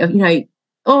way of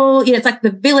it's like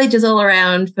the village is all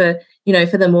around for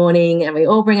the morning, and we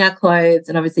all bring our clothes,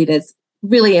 and obviously there's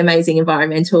really amazing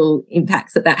environmental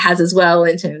impacts that has as well,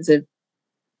 in terms of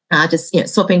just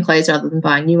swapping clothes rather than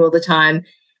buying new all the time.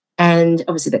 And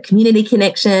obviously the community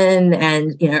connection,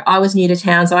 and I was new to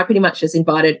town, so I pretty much just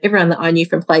invited everyone that I knew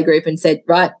from playgroup and said,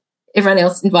 right, everyone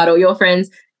else invite all your friends.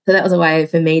 So that was a way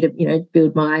for me to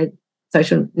build my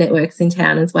social networks in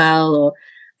town as well. Or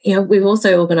we've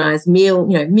also organised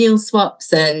meal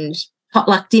swaps and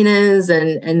potluck dinners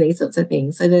and these sorts of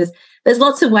things. So there's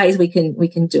lots of ways we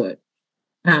can do it.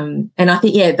 And I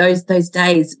think those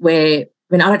days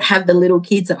when I don't have the little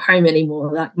kids at home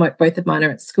anymore, like both of mine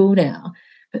are at school now.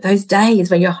 But those days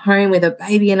when you're home with a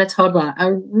baby and a toddler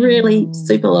are really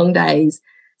super long days.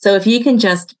 So if you can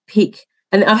just pick,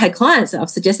 and I've had clients, I've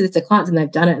suggested this to clients and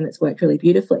they've done it and it's worked really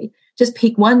beautifully. Just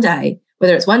pick one day,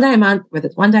 whether it's one day a month, whether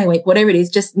it's one day a week, whatever it is,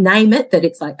 just name it that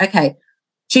it's like, okay,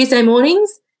 Tuesday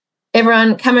mornings,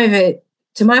 everyone come over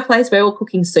to my place. We're all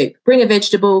cooking soup. Bring a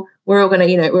vegetable. We're all going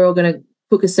to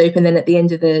cook a soup. And then at the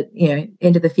end of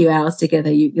the few hours together,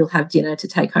 you'll have dinner to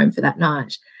take home for that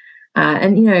night.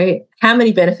 And how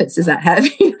many benefits does that have?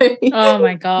 Oh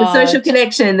my God. The social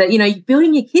connection that,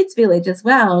 building your kids' village as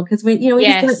well. Because we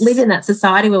just don't live in that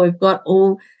society where we've got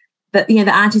all the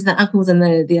aunties and the uncles and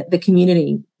the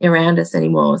community around us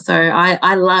anymore. So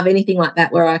I love anything like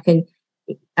that where I can,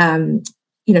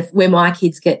 where my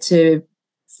kids get to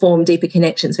form deeper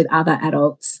connections with other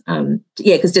adults.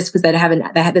 Because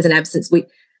there's an absence.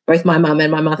 Both my mum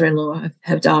and my mother-in-law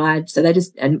have died. So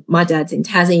and my dad's in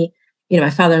Tassie. My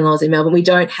father-in-law's in Melbourne. We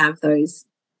don't have those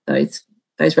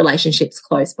relationships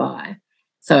close by.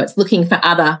 So it's looking for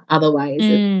other ways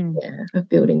of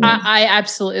building them. I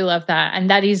absolutely love that. And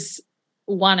that is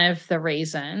one of the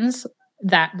reasons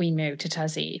that we moved to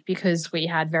Tassie, because we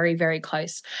had very, very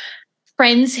close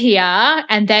friends here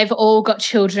and they've all got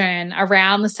children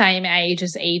around the same age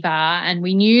as Eva, and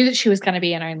we knew that she was going to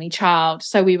be an only child.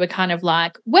 So we were kind of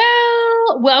like,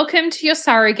 well, welcome to your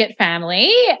surrogate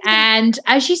family. And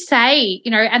as you say,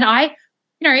 and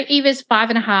Eva's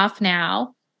 5.5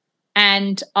 now,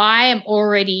 and I am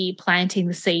already planting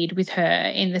the seed with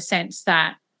her in the sense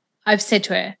that I've said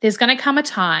to her, there's going to come a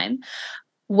time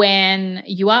when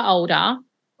you are older,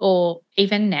 or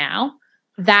even now,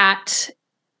 that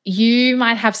you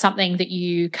might have something that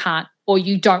you can't or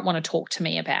you don't want to talk to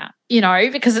me about,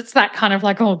 because it's that kind of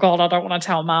like, oh God, I don't want to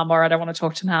tell mum, or I don't want to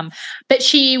talk to mum. But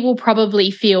she will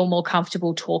probably feel more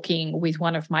comfortable talking with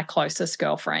one of my closest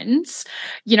girlfriends,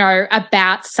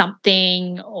 about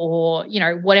something, or,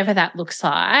 whatever that looks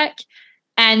like.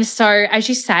 And so, as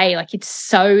you say, like, it's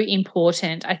so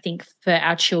important, I think, for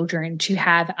our children to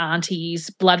have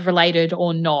aunties, blood related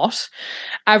or not,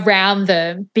 around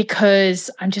them,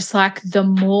 because I'm just like, the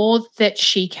more that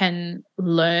she can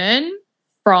learn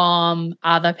from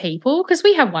other people, because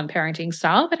we have one parenting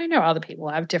style, but I know other people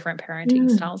have different parenting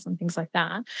styles and things like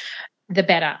that, the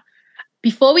better.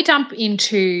 Before we jump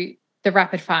into the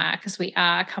rapid fire, because we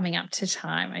are coming up to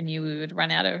time, I knew we would run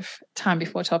out of time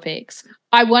before topics.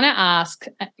 I want to ask,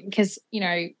 because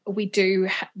we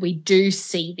do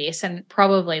see this, and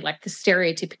probably like the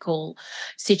stereotypical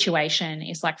situation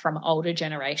is like from older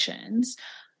generations,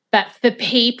 but for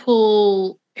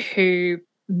people who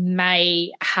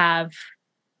may have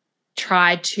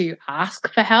tried to ask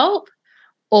for help,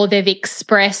 or they've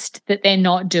expressed that they're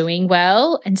not doing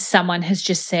well, and someone has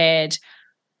just said,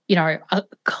 a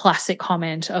classic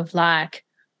comment of like,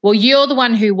 well, you're the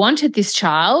one who wanted this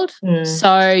child,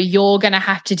 so you're going to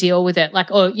have to deal with it.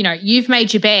 Like, or, you've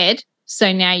made your bed,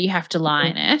 so now you have to lie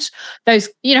in it. Those,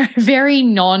 very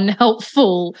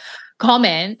non-helpful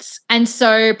comments. And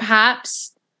so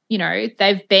perhaps,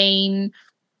 they've been,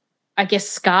 I guess,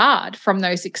 scarred from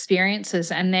those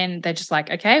experiences. And then they're just like,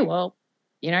 okay, well,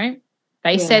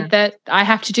 they said that I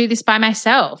have to do this by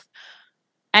myself.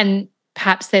 And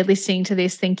perhaps they're listening to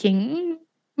this thinking,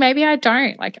 maybe I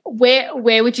don't. Like,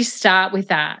 where would you start with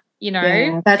that?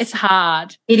 It's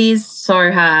hard. It is so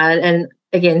hard. And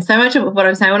again, so much of what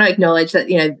I'm saying, I want to acknowledge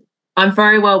that, I'm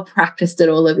very well practiced at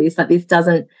all of this. Like,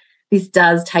 this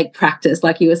does take practice,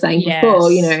 like you were saying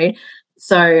before,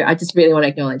 So I just really want to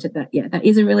acknowledge that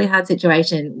is a really hard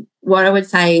situation. What I would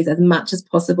say is, as much as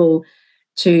possible,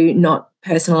 to not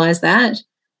personalize that.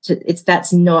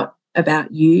 That's not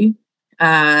about you.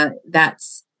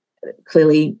 That's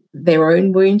clearly their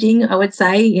own wounding, I would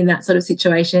say, in that sort of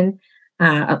situation.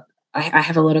 I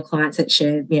have a lot of clients that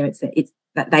share, it's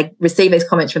that they receive these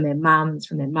comments from their mums,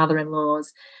 from their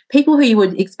mother-in-laws, people who you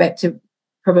would expect to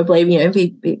probably,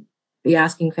 be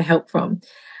asking for help from.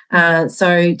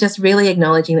 So just really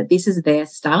acknowledging that this is their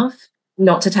stuff,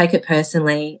 not to take it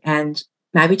personally, and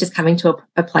maybe just coming to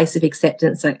a place of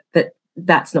acceptance that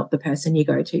that's not the person you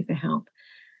go to for help.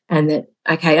 And that,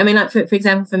 okay, I mean, like for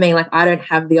example, for me, like, I don't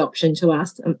have the option to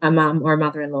ask a mum or a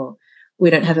mother-in-law. We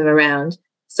don't have them around.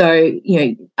 So,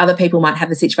 other people might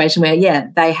have a situation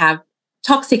where, they have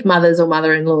toxic mothers or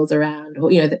mother-in-laws around, or,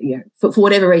 for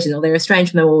whatever reason, or they're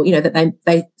estranged from them, or, that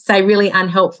they say really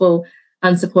unhelpful,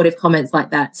 unsupportive comments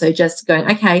like that. So just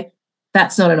going, okay,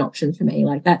 that's not an option for me.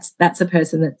 Like, that's a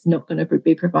person that's not going to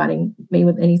be providing me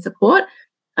with any support,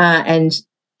 and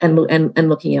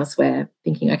looking elsewhere,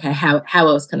 thinking, okay, how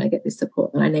else can I get this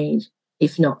support that I need,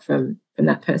 if not from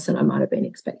that person I might have been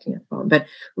expecting it from. But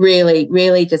really,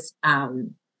 really just,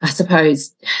 I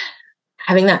suppose,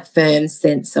 having that firm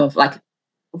sense of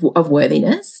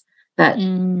worthiness, that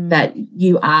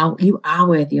you are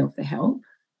worthy of the help,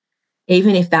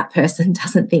 even if that person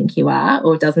doesn't think you are,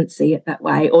 or doesn't see it that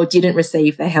way, or didn't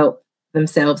receive the help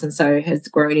themselves, and so has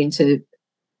grown into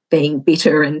being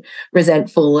bitter and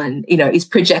resentful, and is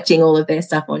projecting all of their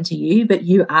stuff onto you. But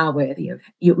you are worthy of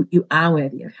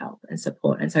help and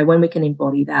support. And so when we can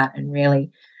embody that and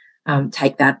really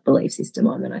take that belief system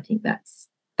on, then I think that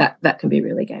can be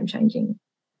really game changing.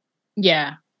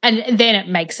 Yeah, and then it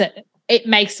makes it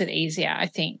easier, I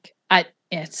think.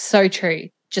 It's so true,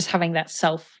 just having that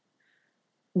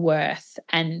self-worth.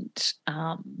 And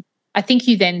I think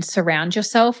you then surround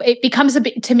yourself. It becomes a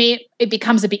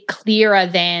bit clearer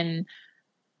then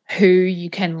who you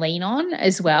can lean on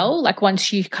as well. Like,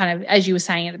 once you kind of, as you were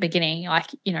saying at the beginning, like,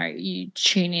 you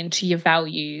tune into your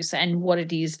values and what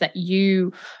it is that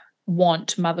you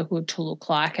want motherhood to look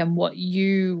like, and what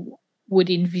you would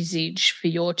envisage for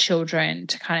your children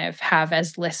to kind of have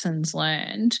as lessons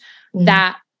learned.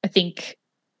 That, I think,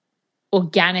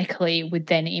 organically would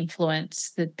then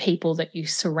influence the people that you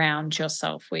surround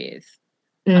yourself with.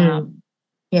 Yeah,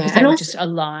 because they will just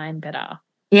align better.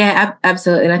 Yeah,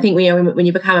 absolutely. And I think when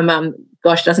you become a mum,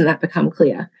 gosh, doesn't that become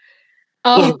clear?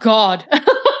 Oh, God.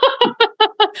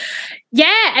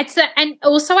 Yeah, and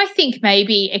also I think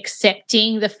maybe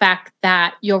accepting the fact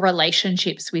that your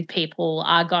relationships with people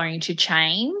are going to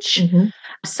change. Mm-hmm.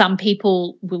 Some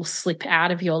people will slip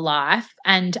out of your life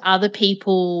and other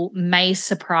people may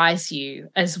surprise you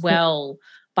as well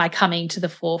by coming to the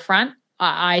forefront.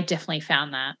 I definitely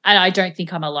found that. And I don't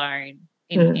think I'm alone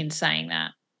in saying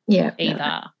that either.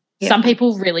 No. Yeah. Some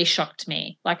people really shocked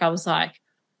me. Like I was like,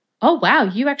 oh, wow,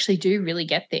 you actually do really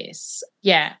get this.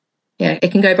 Yeah. Yeah,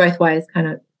 it can go both ways, kind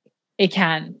of. It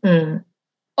can.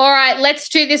 All right, let's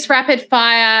do this rapid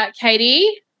fire, Katie.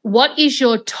 What is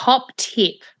your top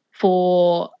tip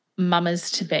for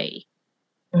mamas to be?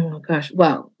 Oh, gosh.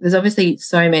 Well, there's obviously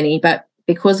so many, but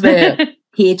because we're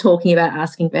here talking about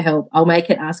asking for help, I'll make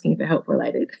it asking for help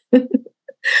related.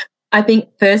 I think,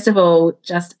 first of all,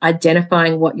 just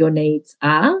identifying what your needs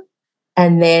are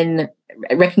and then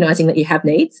recognizing that you have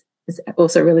needs is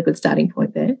also a really good starting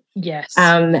point there. Yes.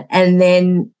 And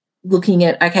then looking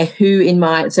at, okay,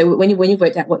 so when you've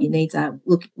worked out what your needs are,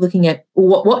 looking at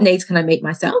what needs can I meet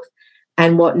myself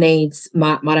and what needs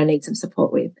might I need some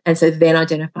support with. And so then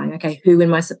identifying, okay, who in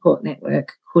my support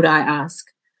network could I ask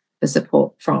for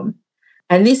support from?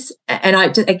 And I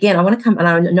want to come, and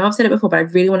I know I've said it before, but I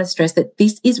really want to stress that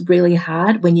this is really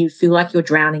hard when you feel like you're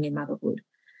drowning in motherhood.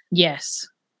 Yes.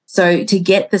 So to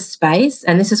get the space,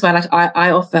 and this is why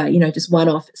I offer, just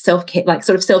one-off self-care, like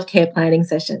sort of self-care planning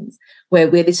sessions where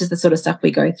this is the sort of stuff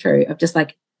we go through of just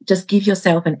give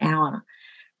yourself an hour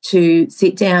to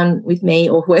sit down with me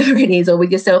or whoever it is, or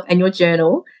with yourself and your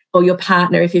journal or your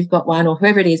partner if you've got one, or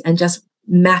whoever it is, and just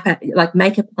map out, like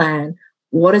make a plan.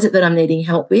 What is it that I'm needing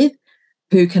help with?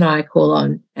 Who can I call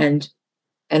on? And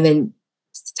then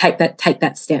take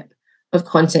that step of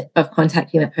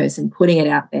contacting that person, putting it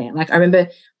out there. Like I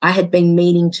remember I had been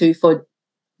meaning to for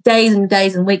days and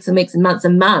days and weeks and weeks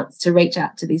and months to reach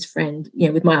out to this friend,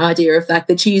 with my idea of like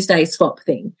the Tuesday swap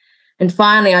thing. And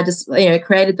finally I just,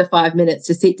 created the 5 minutes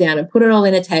to sit down and put it all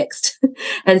in a text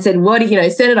and said,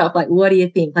 send it off. Like, what do you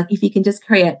think? Like if you can just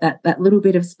create that little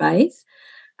bit of space,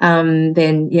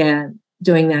 then yeah,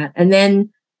 doing that. And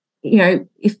then,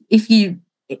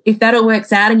 if that all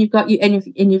works out and you've got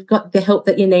the help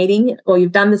that you're needing, or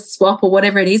you've done the swap or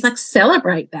whatever it is, like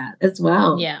celebrate that as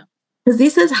well. Yeah. Because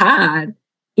this is hard.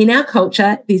 In our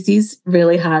culture, this is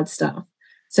really hard stuff.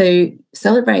 So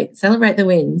celebrate the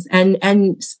wins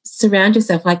and surround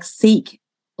yourself, like seek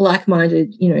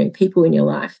like-minded, people in your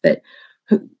life that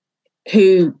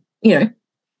who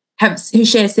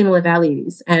share similar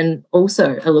values and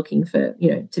also are looking for,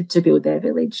 to build their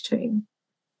village too.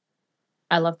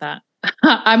 I love that.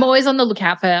 I'm always on the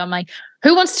lookout for, I'm like,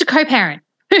 who wants to co-parent?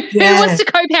 Yeah. Who wants to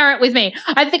co-parent with me?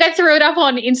 I think I threw it up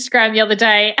on Instagram the other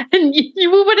day and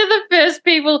you were one of the first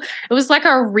people. It was like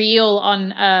a reel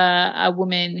on a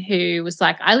woman who was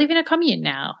like, I live in a commune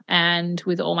now and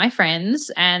with all my friends,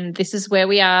 and this is where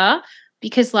we are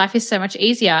because life is so much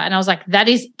easier. And I was like,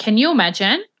 can you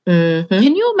imagine? Mm-hmm.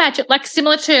 Can you imagine, like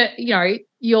similar to,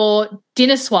 your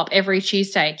dinner swap every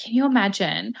Tuesday, can you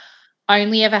imagine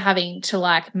only ever having to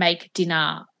like make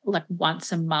dinner like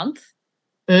once a month?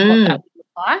 What that would look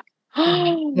like.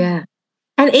 Yeah.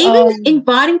 And even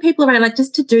inviting people around, like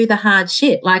just to do the hard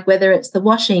shit, like whether it's the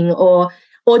washing or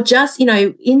just,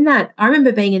 in that, I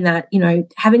remember being in that,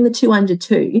 having the 2 under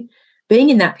 2, being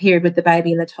in that period with the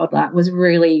baby and the toddler was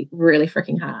really, really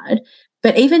freaking hard.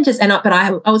 But even just, but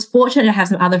I was fortunate to have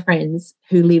some other friends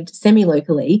who lived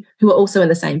semi-locally who were also in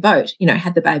the same boat,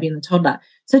 had the baby and the toddler.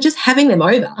 So just having them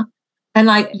over and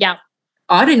like, yeah.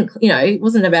 I didn't, it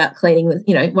wasn't about cleaning,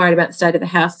 worried about the state of the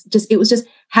house. It was just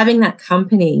having that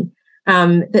company.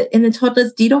 And the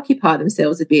toddlers did occupy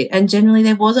themselves a bit, and generally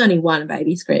there was only one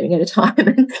baby screaming at a time.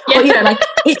 And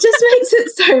it just makes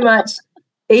it so much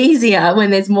easier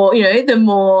when there's more, the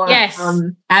more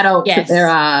adults that there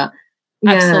are.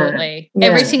 Yeah. Absolutely. Yeah.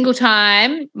 Every single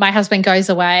time my husband goes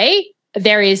away,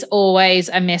 there is always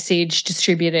a message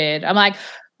distributed. I'm like,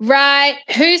 right,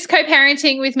 who's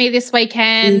co-parenting with me this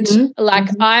weekend? Mm-hmm. Like,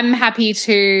 mm-hmm. I'm happy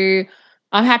to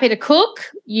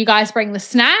cook. You guys bring the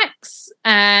snacks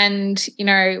and,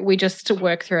 we just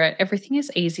work through it. Everything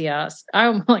is easier.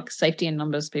 I'm like safety in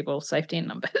numbers, people, safety in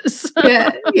numbers.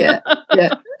 Yeah.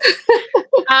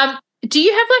 Do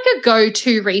you have like a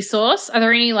go-to resource? Are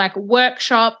there any like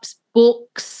workshops,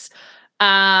 books,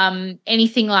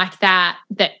 anything like that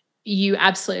you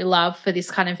absolutely love for this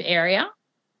kind of area?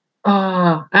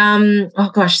 Oh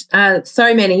gosh,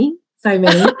 so many. I'm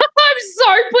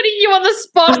putting you on the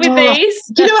spot with these.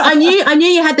 Do you know what? I knew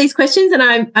you had these questions,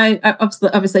 and I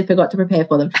obviously forgot to prepare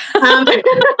for them.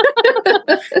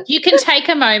 You can take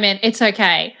a moment. It's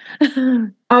okay.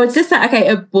 Oh, it's just that, okay,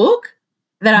 a book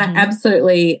that I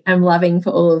absolutely am loving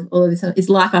for all of this is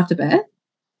Life After Birth.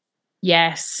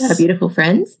 Yes. Our beautiful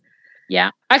friends.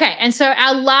 Yeah. Okay. And so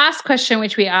our last question,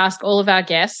 which we ask all of our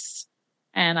guests,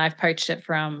 and I've poached it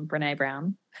from Brene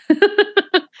Brown,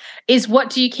 is what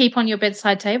do you keep on your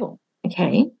bedside table?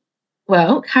 Okay.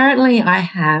 Well, currently I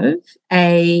have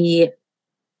a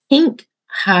pink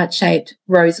heart-shaped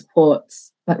rose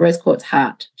quartz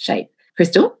heart-shaped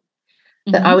crystal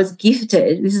that I was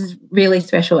gifted. This is really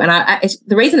special. And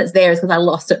the reason it's there is because I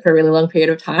lost it for a really long period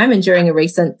of time. And during a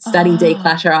recent study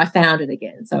declutter, I found it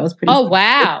again. So I was pretty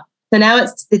wow. So now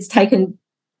it's taken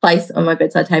place on my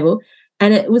bedside table.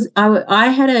 And it was I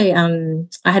had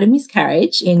a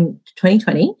miscarriage in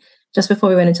 2020, just before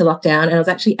we went into lockdown, and I was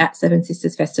actually at Seven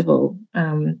Sisters Festival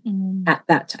at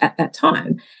that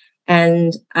time.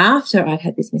 And after I'd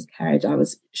had this miscarriage, I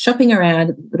was shopping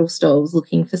around at little stalls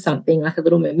looking for something like a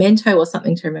little memento or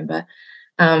something to remember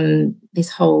this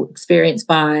whole experience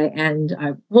by. And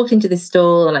I walked into this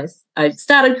stall and I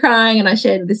started crying, and I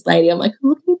shared with this lady, I'm like, I'm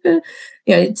looking for,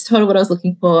 told her what I was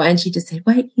looking for. And she just said,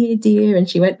 wait here, dear. And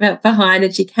she went behind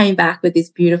and she came back with this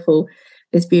beautiful,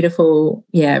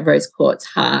 rose quartz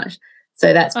heart.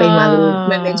 So that's been my little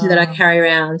memento that I carry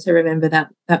around to remember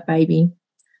that baby.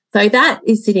 So that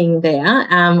is sitting there.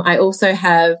 I also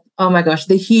have, oh my gosh,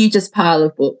 the hugest pile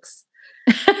of books.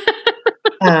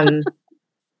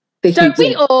 Don't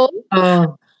we all?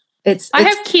 Oh, I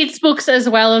have kids' books as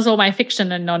well as all my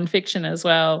fiction and non-fiction as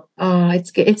well. Oh,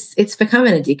 it's become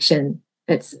an addiction.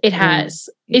 It has.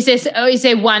 Is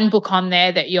there one book on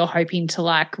there that you're hoping to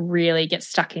like really get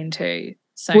stuck into?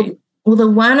 So, well, the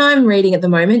one I'm reading at the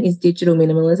moment is Digital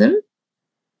Minimalism.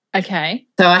 Okay.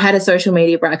 So I had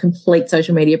a complete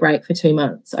social media break for 2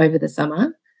 months over the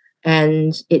summer,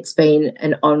 and it's been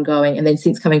an ongoing. And then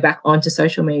since coming back onto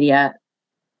social media,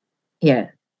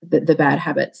 the bad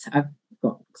habits, I've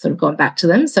sort of gone back to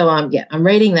them. So I'm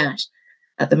reading that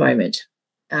at the moment.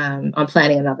 I'm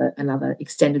planning another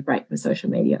extended break from social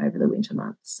media over the winter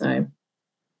months. So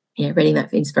reading that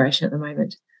for inspiration at the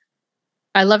moment.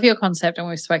 I love your concept, and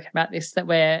we've spoken about this, that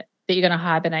you're going to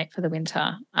hibernate for the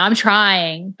winter. I'm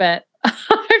trying, but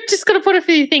I've just got to put a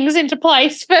few things into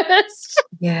place first.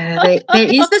 Yeah,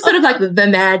 there is the sort of like the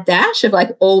mad dash of like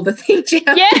all the things you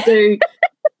have to do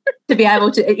to be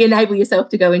able to enable yourself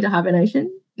to go into hibernation.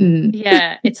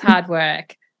 Yeah, it's hard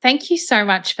work. Thank you so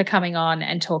much for coming on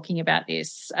and talking about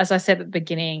this. As I said at the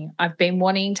beginning, I've been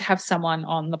wanting to have someone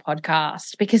on the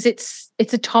podcast because it's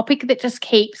a topic that just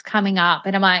keeps coming up,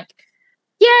 and I'm like,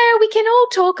 yeah, we can all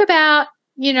talk about,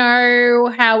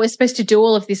 how we're supposed to do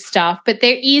all of this stuff, but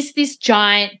there is this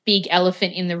giant big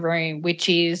elephant in the room, which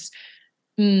is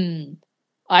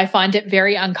I find it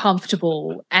very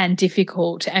uncomfortable and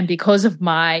difficult, and because of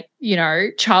my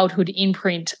childhood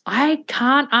imprint, I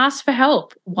can't ask for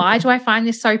help. Why do I find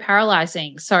this so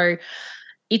paralyzing? So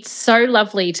it's so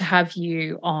lovely to have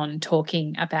you on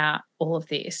talking about all of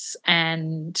this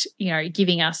and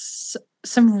giving us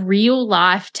some real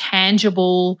life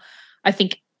tangible, I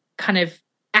think, kind of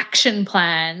action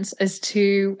plans as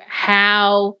to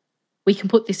how we can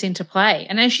put this into play.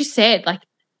 And as you said, like,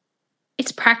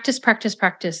 it's practice, practice,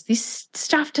 practice. This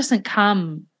stuff doesn't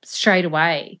come straight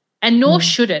away, and nor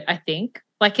should it, I think.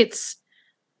 Like it is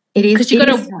because you've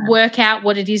got to work out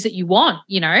what it is that you want,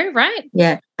 right?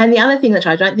 Yeah. And the other thing that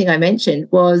I don't think I mentioned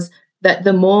was that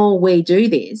the more we do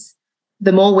this,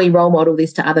 the more we role model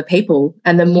this to other people,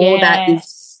 and the more that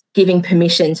is giving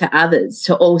permission to others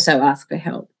to also ask for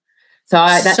help. So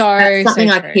that's something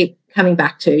I keep coming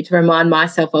back to remind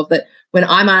myself of, that when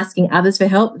I'm asking others for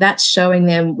help, that's showing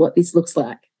them what this looks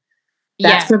like.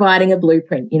 That's providing a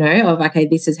blueprint, of, okay,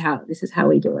 this is how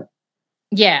we do it.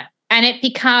 Yeah. And it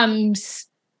becomes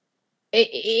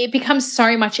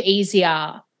so much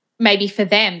easier maybe for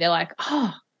them. They're like,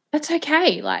 oh, that's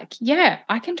okay. Like, yeah,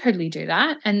 I can totally do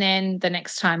that. And then the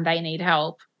next time they need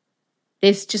help,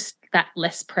 there's just that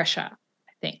less pressure,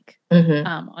 I think,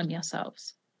 on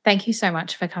yourselves. Thank you so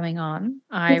much for coming on.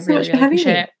 I really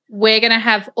appreciate it. We're going to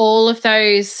have all of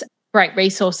those great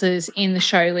resources in the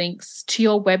show links to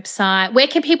your website. Where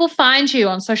can people find you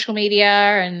on social media?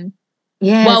 And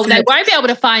they won't be able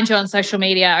to find you on social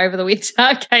media over the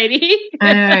winter, Katie.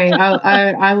 I know.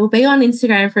 I will be on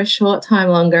Instagram for a short time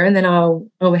longer, and then I'll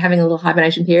be having a little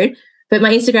hibernation period. But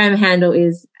my Instagram handle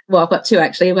is, I've got two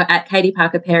actually. I've got at Katie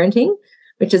Parker Parenting,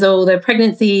 which is all the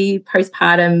pregnancy,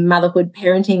 postpartum, motherhood,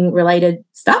 parenting related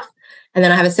stuff. And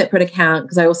then I have a separate account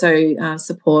because I also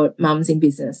support mums in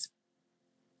business.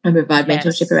 and provide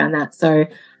mentorship around that. So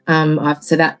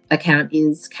so that account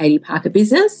is Katie Parker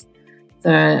Business. So,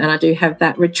 and I do have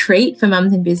that retreat for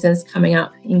mums in business coming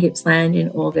up in Gippsland in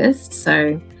August.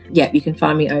 So yeah, you can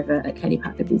find me over at Katie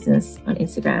Parker Business on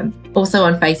Instagram. Also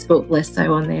on Facebook, less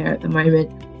so on there at the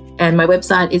moment. And my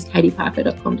website is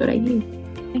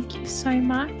katieparker.com.au. Thank you so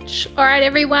much. All right,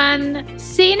 everyone.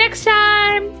 See you next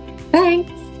time.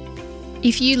 Thanks.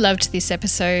 If you loved this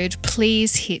episode,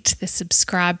 please hit the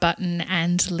subscribe button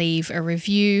and leave a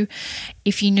review.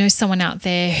 If you know someone out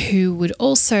there who would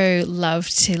also love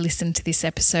to listen to this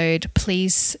episode,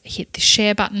 please hit the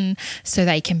share button so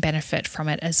they can benefit from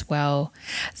it as well.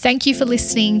 Thank you for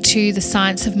listening to The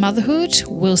Science of Motherhood.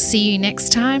 We'll see you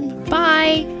next time.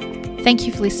 Bye. Thank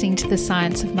you for listening to The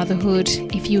Science of Motherhood.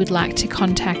 If you would like to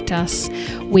contact us,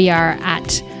 we are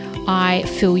at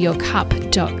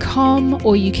ifillyourcup.com,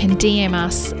 or you can DM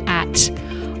us at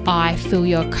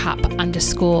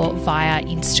ifillyourcup_ via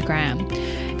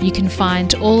Instagram. You can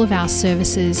find all of our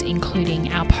services,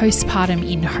 including our postpartum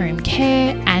in-home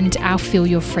care and our Fill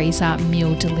Your Freezer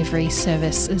meal delivery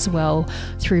service as well,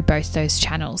 through both those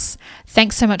channels.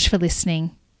 Thanks so much for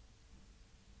listening.